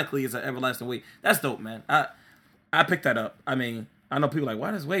sonically, it's an everlasting wave. That's dope, man. I picked that up. I mean, I know people are like,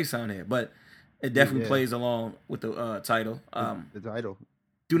 why does wave sound here? But it definitely plays along with the title. The title.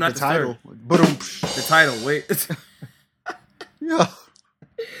 Do Not Disturb. The title. Wait. Yeah.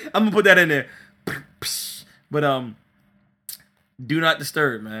 I'm going to put that in there. But, Do Not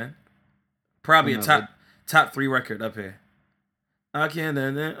Disturb, man. Probably a top 3 record up here. I can't.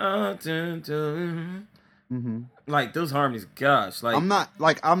 Like, those harmonies, gosh. Like,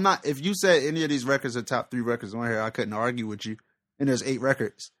 I'm not. If you said any of these records are top 3 records on here, I couldn't argue with you. And there's 8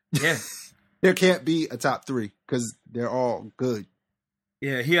 records. Yeah. There can't be a top 3 because they're all good.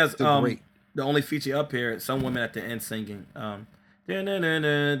 Yeah, he has the only feature up here. Some women at the end singing.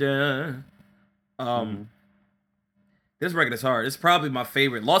 This record is hard. It's probably my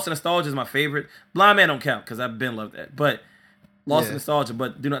favorite. Lost in Nostalgia is my favorite. Blind Man don't count because I've been loved that. But Lost in Nostalgia,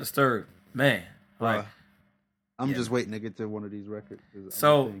 but Do Not Disturb, man. Like, I'm just waiting to get to one of these records.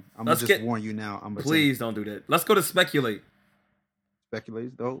 So I'm gonna just warn you now. Please don't do that. Let's go to Speculate.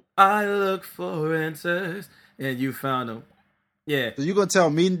 Speculate's dope. I look for answers, and you found them. Yeah. So you gonna tell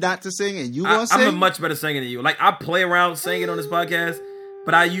me not to sing, and you gonna sing? I'm a much better singer than you. Like, I play around singing on this podcast,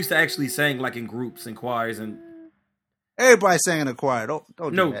 but I used to actually sing like in groups and choirs and. Everybody sang in a choir. Don't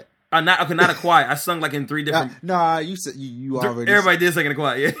do that. Not a choir. I sung like in 3 different. Nah, you said you already. Everybody did sing in a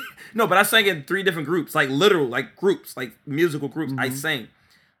choir. Yeah. No, but I sang in 3 different groups, like literal, like groups, like musical groups. I sang.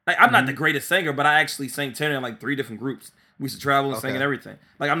 Like I'm not the greatest singer, but I actually sang tenor in like 3 different groups. We used to travel and sing and everything.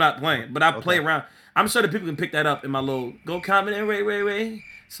 Like I'm not playing, but I play around. I'm sure that people can pick that up in my little go comment and wait.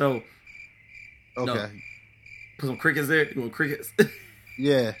 So. Okay. Put some crickets there. You want crickets?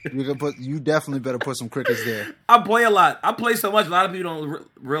 Yeah, you definitely better put some crickets there. I play a lot. I play so much. A lot of people don't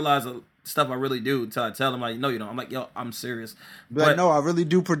realize the stuff I really do until I tell them, like, no, you don't. I'm like, yo, I'm serious. But no, I really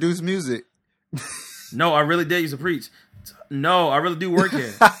do produce music. No, I really did used to preach. No, I really do work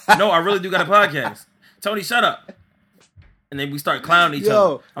here. No, I really do got a podcast. Tony, shut up. And then we start clowning each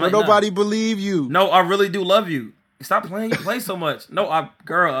other. I'm like, nobody believe you. No, I really do love you. Stop playing. You play so much. No,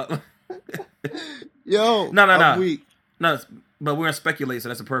 girl. Yo, no. Weak. No, but we're gonna speculate, so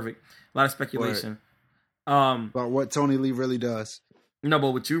that's a lot of speculation. About what Tony Lee really does. No,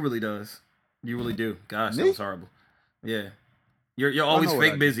 but what you really does. You really do. Gosh, that was horrible. Yeah. You're always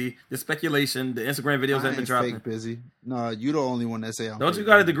fake busy. The speculation, the Instagram videos that have been dropping. Fake busy. No, you the only one that say I'm Don't you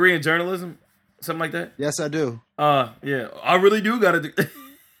got a degree in journalism? Something like that? Yes, I do. Yeah. I really do got a degree.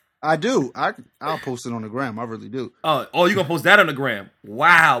 I do. I'll post it on the gram. I really do. Oh, you're going to post that on the gram.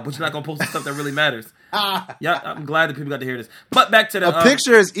 Wow. But you're not going to post the stuff that really matters. Yeah, I'm glad that people got to hear this. But back to the... A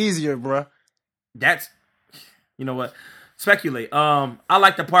picture is easier, bro. That's... You know what? Speculate. I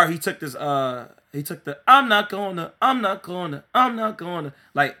like the part he took this... He took the... I'm not gonna...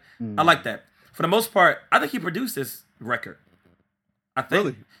 Like, I like that. For the most part, I think he produced this record. I think.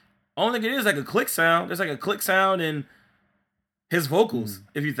 Really? Only thing it is like a click sound. There's like a click sound in his vocals,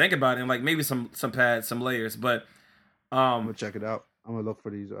 if you think about it, and like maybe some pads, some layers. But I'm gonna check it out. I'm gonna look for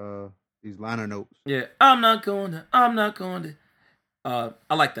these liner notes. Yeah, I'm not going to. I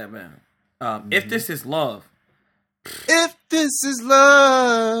like that, man. If this is love. If this is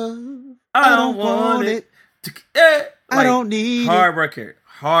love, I don't want it. I don't need hard record.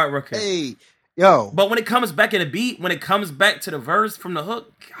 Hey. Yo. But when it comes back in the beat, when it comes back to the verse from the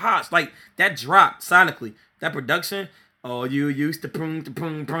hook, gosh, like that drop sonically, that production, oh, you used to prung,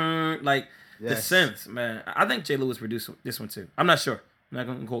 like the synths, man. I think Jay Lewis produced this one too. I'm not sure. I'm not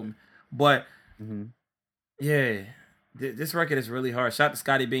gonna quote me, but yeah, this record is really hard. Shout out to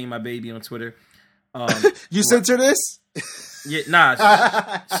Scotty Bean, my baby, on Twitter. You sent her this? Yeah,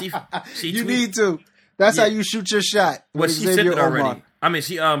 nah. She you need to. That's how you shoot your shot. Well, she sent it already. I mean,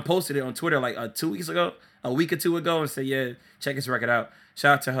 she posted it on Twitter like 2 weeks ago, a week or two ago, and said, "Yeah, check this record out."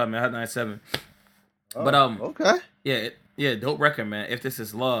 Shout out to her, man. Hot 97. But okay, yeah, dope record, man. If this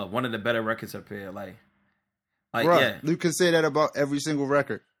is love, one of the better records up here. Like bruh, yeah, you can say that about every single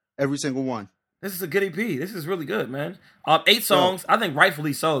record, every single one. This is a good EP. This is really good, man. 8 songs, I think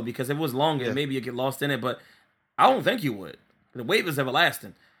rightfully so, because if it was longer, maybe you get lost in it. But I don't think you would. The wave is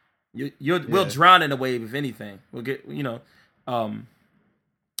everlasting. We'll drown in the wave, if anything. We'll get, because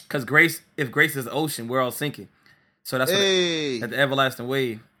if Grace is the ocean, we're all sinking. So that's what the everlasting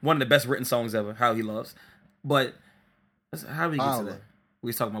wave. One of the best written songs ever. How He Loves. But how do we get to that? We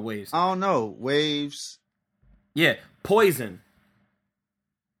was talking about waves. I don't know. Waves. Yeah, Poison.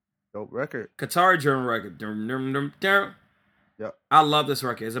 Dope record. Guitar German record. Yep. I love this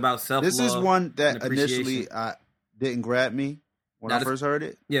record. It's about self-love. This is one that initially didn't grab me when I first heard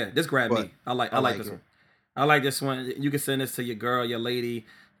it. Yeah, this grabbed me. I like this one. I like this one. You can send this to your girl, your lady,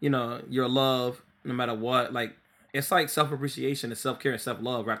 your love, no matter what. Like, it's like self-appreciation and self-care and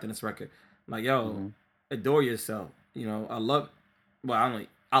self-love wrapped in this record. Like, yo, adore yourself. I love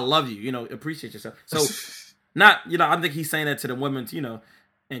you, appreciate yourself. So, I think he's saying that to the women,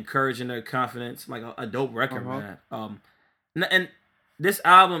 encouraging their confidence. Like a dope record, man. And this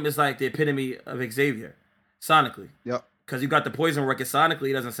album is like the epitome of Xavier, sonically. Yep. Because you got the Poison record,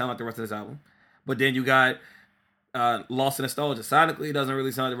 sonically, it doesn't sound like the rest of this album. But then you got Lost in Nostalgia. Sonically, it doesn't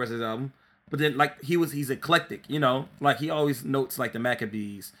really sound like the rest of his album. But then, like, he's eclectic, Like, he always notes, like, the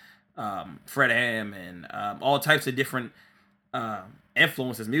Maccabees, Fred Hamm, and all types of different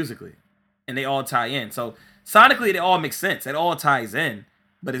influences musically. And they all tie in. So, sonically, they all make sense. It all ties in.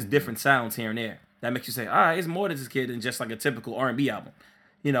 But it's different sounds here and there. That makes you say, all right, it's more to this kid than just, like, a typical R&B album.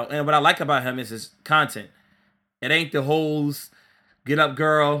 And what I like about him is his content. It ain't the hoes, get up,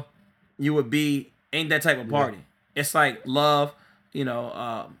 girl, you would be, ain't that type of party. It's like love,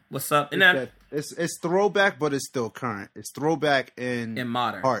 what's up? And it's throwback, but it's still current. It's throwback in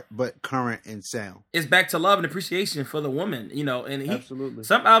modern heart, but current in sound. It's back to love and appreciation for the woman, And absolutely.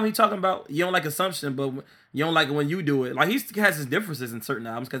 Some album he talking about, you don't like Assumption, but you don't like it when you do it. Like, he has his differences in certain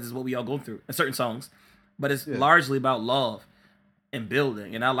albums because it's what we all go through in certain songs, but it's largely about love and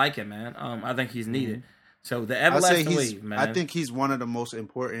building, and I like it, man. I think he's needed. So the everlasting wave, man. I think he's one of the most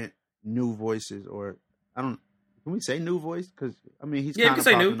important new voices, or I don't. Can we say new voice? Because I mean, he's kind of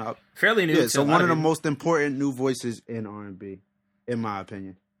popping new. Up. Fairly new. Yeah, so one of the most important new voices in R&B, in my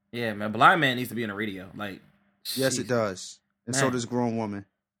opinion. Yeah, man. Blind Man needs to be on the radio. Like, yes, it does, and so does Grown Woman,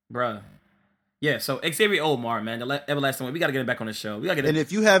 bruh. Yeah, so Xavier Omar, man, the Everlasting Wave. We gotta get him back on the show. And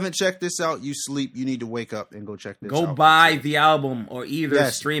if you haven't checked this out, you sleep. You need to wake up and go check this out. Go buy the album or either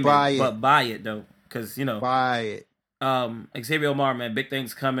stream it, but buy it though, because buy it. Xavier Omar, man, big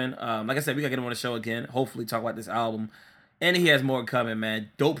things coming. Like I said, we gotta get him on the show again. Hopefully, talk about this album, and he has more coming, man.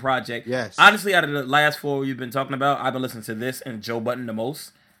 Dope project. Yes. Honestly, out of the last 4 you've been talking about, I've been listening to this and Joe Budden the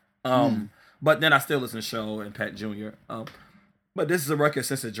most. But then I still listen to Show and Pat Jr. But this is a record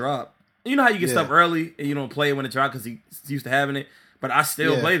since it dropped. You know how you get stuff early and you don't play it when it drops because he's used to having it. But I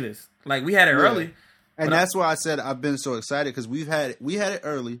still play this. Like, we had it early. And that's why I said I've been so excited because we had it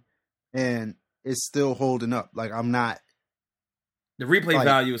early and it's still holding up. Like, I'm not. The replay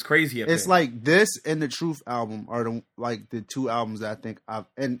value is crazy. It's like this and the Truth album are the two albums that I think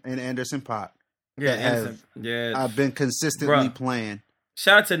and Anderson .Paak. Yeah, I've been consistently playing.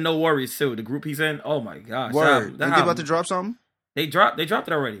 Shout out to No Worries too, the group he's in. Oh my gosh. Word. They about to drop something? They dropped it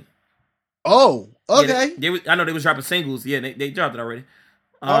already. Oh, okay. Yeah, I know they was dropping singles. Yeah, they dropped it already.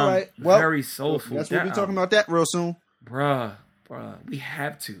 All right. Well, very soulful. We'll be talking about that real soon. Bruh, we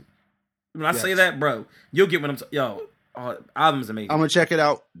have to. When I say that, bro, you'll get what album's amazing. I'm gonna check it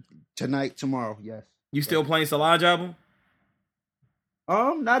out tonight, tomorrow. Yes. You still playing Solange album?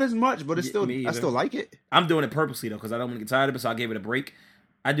 Not as much, but it's still I still like it. I'm doing it purposely though, because I don't want to get tired of it, so I gave it a break.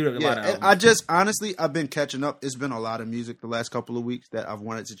 I do that a lot of albums. I just honestly I've been catching up. It's been a lot of music the last couple of weeks that I've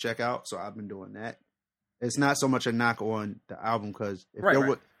wanted to check out, so I've been doing that. It's not so much a knock on the album because if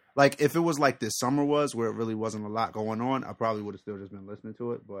it was like this summer was where it really wasn't a lot going on, I probably would have still just been listening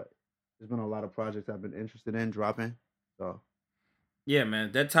to it. But there's been a lot of projects I've been interested in dropping. So yeah,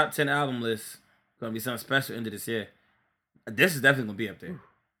 man, that top 10 album list gonna be something special into this year. This is definitely gonna be up there.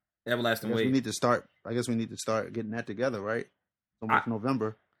 Everlasting Wave. I guess we need to start getting that together, right? Almost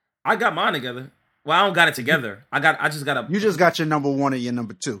November. I got mine together. Well, I don't got it together. You just got your number one and your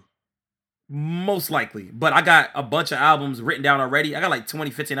number two. Most likely. But I got a bunch of albums written down already. I got like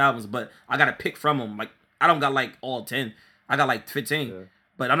 20, 15 albums, but I got to pick from them. Like, I don't got like all 10. I got like 15. Yeah.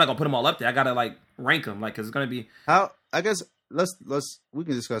 But I'm not going to put them all up there. I got to like rank them. Like, cause it's going to be. I guess we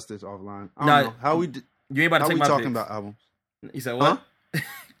can discuss this offline. I don't know. How we. You ain't about to take my talking picks. about albums? You said what? Huh?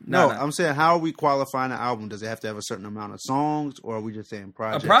 No, I'm saying, how are we qualifying an album? Does it have to have a certain amount of songs, or are we just saying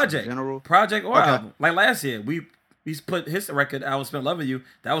project? A project, in general? Project or album. Like last year, we put his record, I Will Spend Loving You.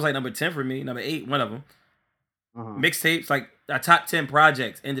 That was like number 10 for me, number 8, one of them. Mixtapes, like our top 10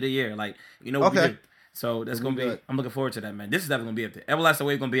 projects, end of the year. Like, what we did. So that's going to be, I'm looking forward to that, man. This is definitely going to be up there. Everlasting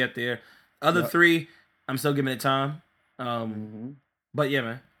Wave going to be up there. Other three, I'm still giving it time. But yeah,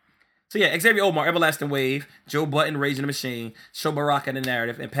 man. So yeah, Xavier Omar, Everlasting Wave, Joe Budden, Rage in the Machine, Sho Baraka, The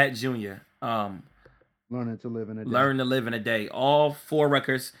Narrative, and Pat Jr. Learning to Live in a Day. Learn to Live in a Day. All 4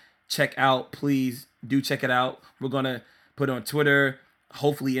 records. Check out, please do check it out. We're gonna put it on Twitter,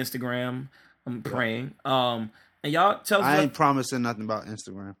 hopefully Instagram. I'm praying. And y'all tell us. I ain't promising nothing about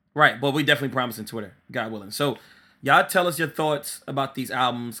Instagram. Right, but we definitely promising Twitter, God willing. So y'all tell us your thoughts about these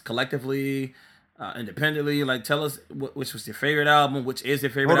albums collectively. Independently, like tell us which was your favorite album, which is your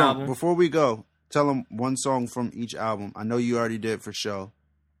favorite album. Before we go, tell them one song from each album. I know you already did for show.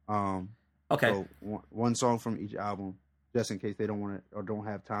 Okay. So one song from each album, just in case they don't want to or don't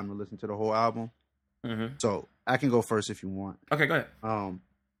have time to listen to the whole album. So I can go first if you want. Okay, go ahead.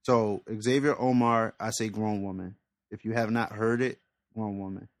 So Xavier Omar, I say Grown Woman. If you have not heard it, Grown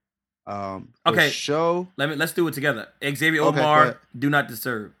Woman. Okay. Show. Let's do it together. Xavier Omar, Do Not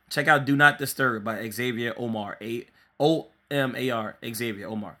Disturb. Check out Do Not Disturb by Xavier Omar. OMAR. Xavier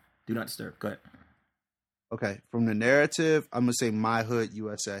Omar. Do Not Disturb. Go ahead. Okay. From the narrative, I'm gonna say My Hood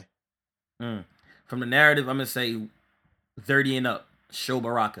USA. From the narrative, I'm gonna say 30 and Up. Sho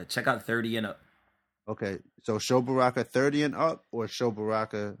Baraka. Check out 30 and Up. Okay. So Sho Baraka 30 and Up or Sho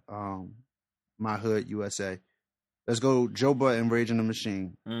Baraka My Hood USA. Let's go Joe Budden, Rage in the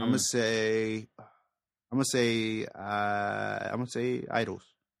Machine. I'm gonna say Idols.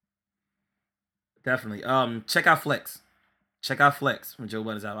 Definitely. Check out Flex. Check out Flex from Joe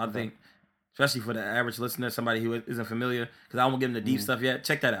Budden's album. I think, especially for the average listener, somebody who isn't familiar, because I won't get into the deep stuff yet.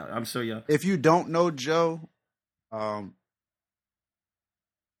 Check that out. I'm sure y'all. If you don't know Joe,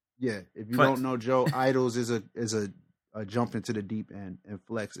 if you don't know Joe, Idols is a jump into the deep end, and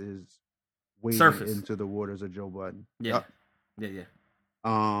Flex is wading surface into the waters of Joe Budden. Yeah. Yep. Yeah.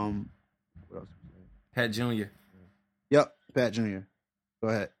 What else? Pat Jr. Yep, Pat Jr. Go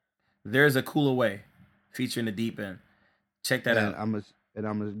ahead. There's a Cooler Way, featuring the Deep End. Check that out. and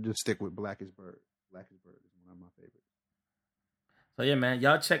I'm gonna just stick with Black is Bird. Black is Bird is one of my favorites. So yeah, man,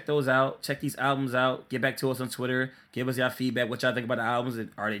 y'all check those out. Check these albums out. Get back to us on Twitter. Give us y'all feedback. What y'all think about the albums?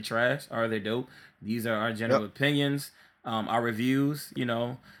 Are they trash? Are they dope? These are our general opinions. Our reviews. You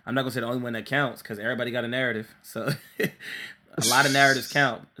know, I'm not gonna say the only one that counts because everybody got a narrative. So a lot of narratives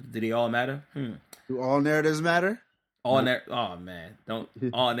count. Do they all matter? Do all narratives matter? Oh man, don't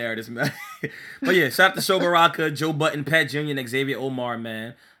all narratives matter. But yeah, shout out to Sho Baraka, Joe Budden, Pat Jr., and Xavier Omar,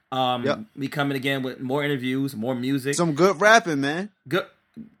 man. We coming again with more interviews, more music, some good rapping, man. Good,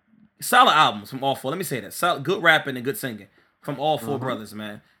 solid albums from all four. Let me say that: solid, good rapping and good singing from all four brothers,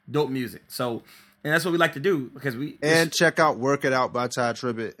 man. Dope music. So, and that's what we like to do because check out "Work It Out" by Ty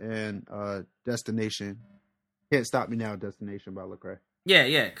Tribbett and "Destination." Can't Stop Me Now, "Destination" by Lecrae.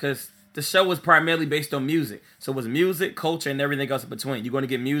 Yeah, because the show was primarily based on music. So it was music, culture, and everything else in between. You're going to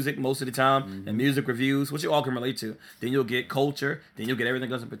get music most of the time and music reviews, which you all can relate to. Then you'll get culture. Then you'll get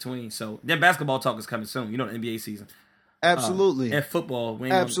everything else in between. So then basketball talk is coming soon. You know, the NBA season. Absolutely. And football.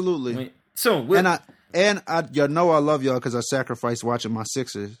 Absolutely. Soon. I y'all know I love y'all because I sacrificed watching my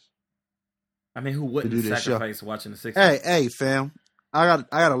Sixers. I mean, who wouldn't sacrifice watching the Sixers? Hey, fam. I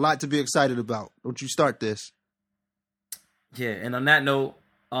got a lot to be excited about. Don't you start this. Yeah, and on that note,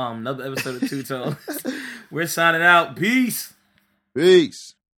 another episode of Two Tones. We're signing out. Peace.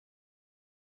 Peace.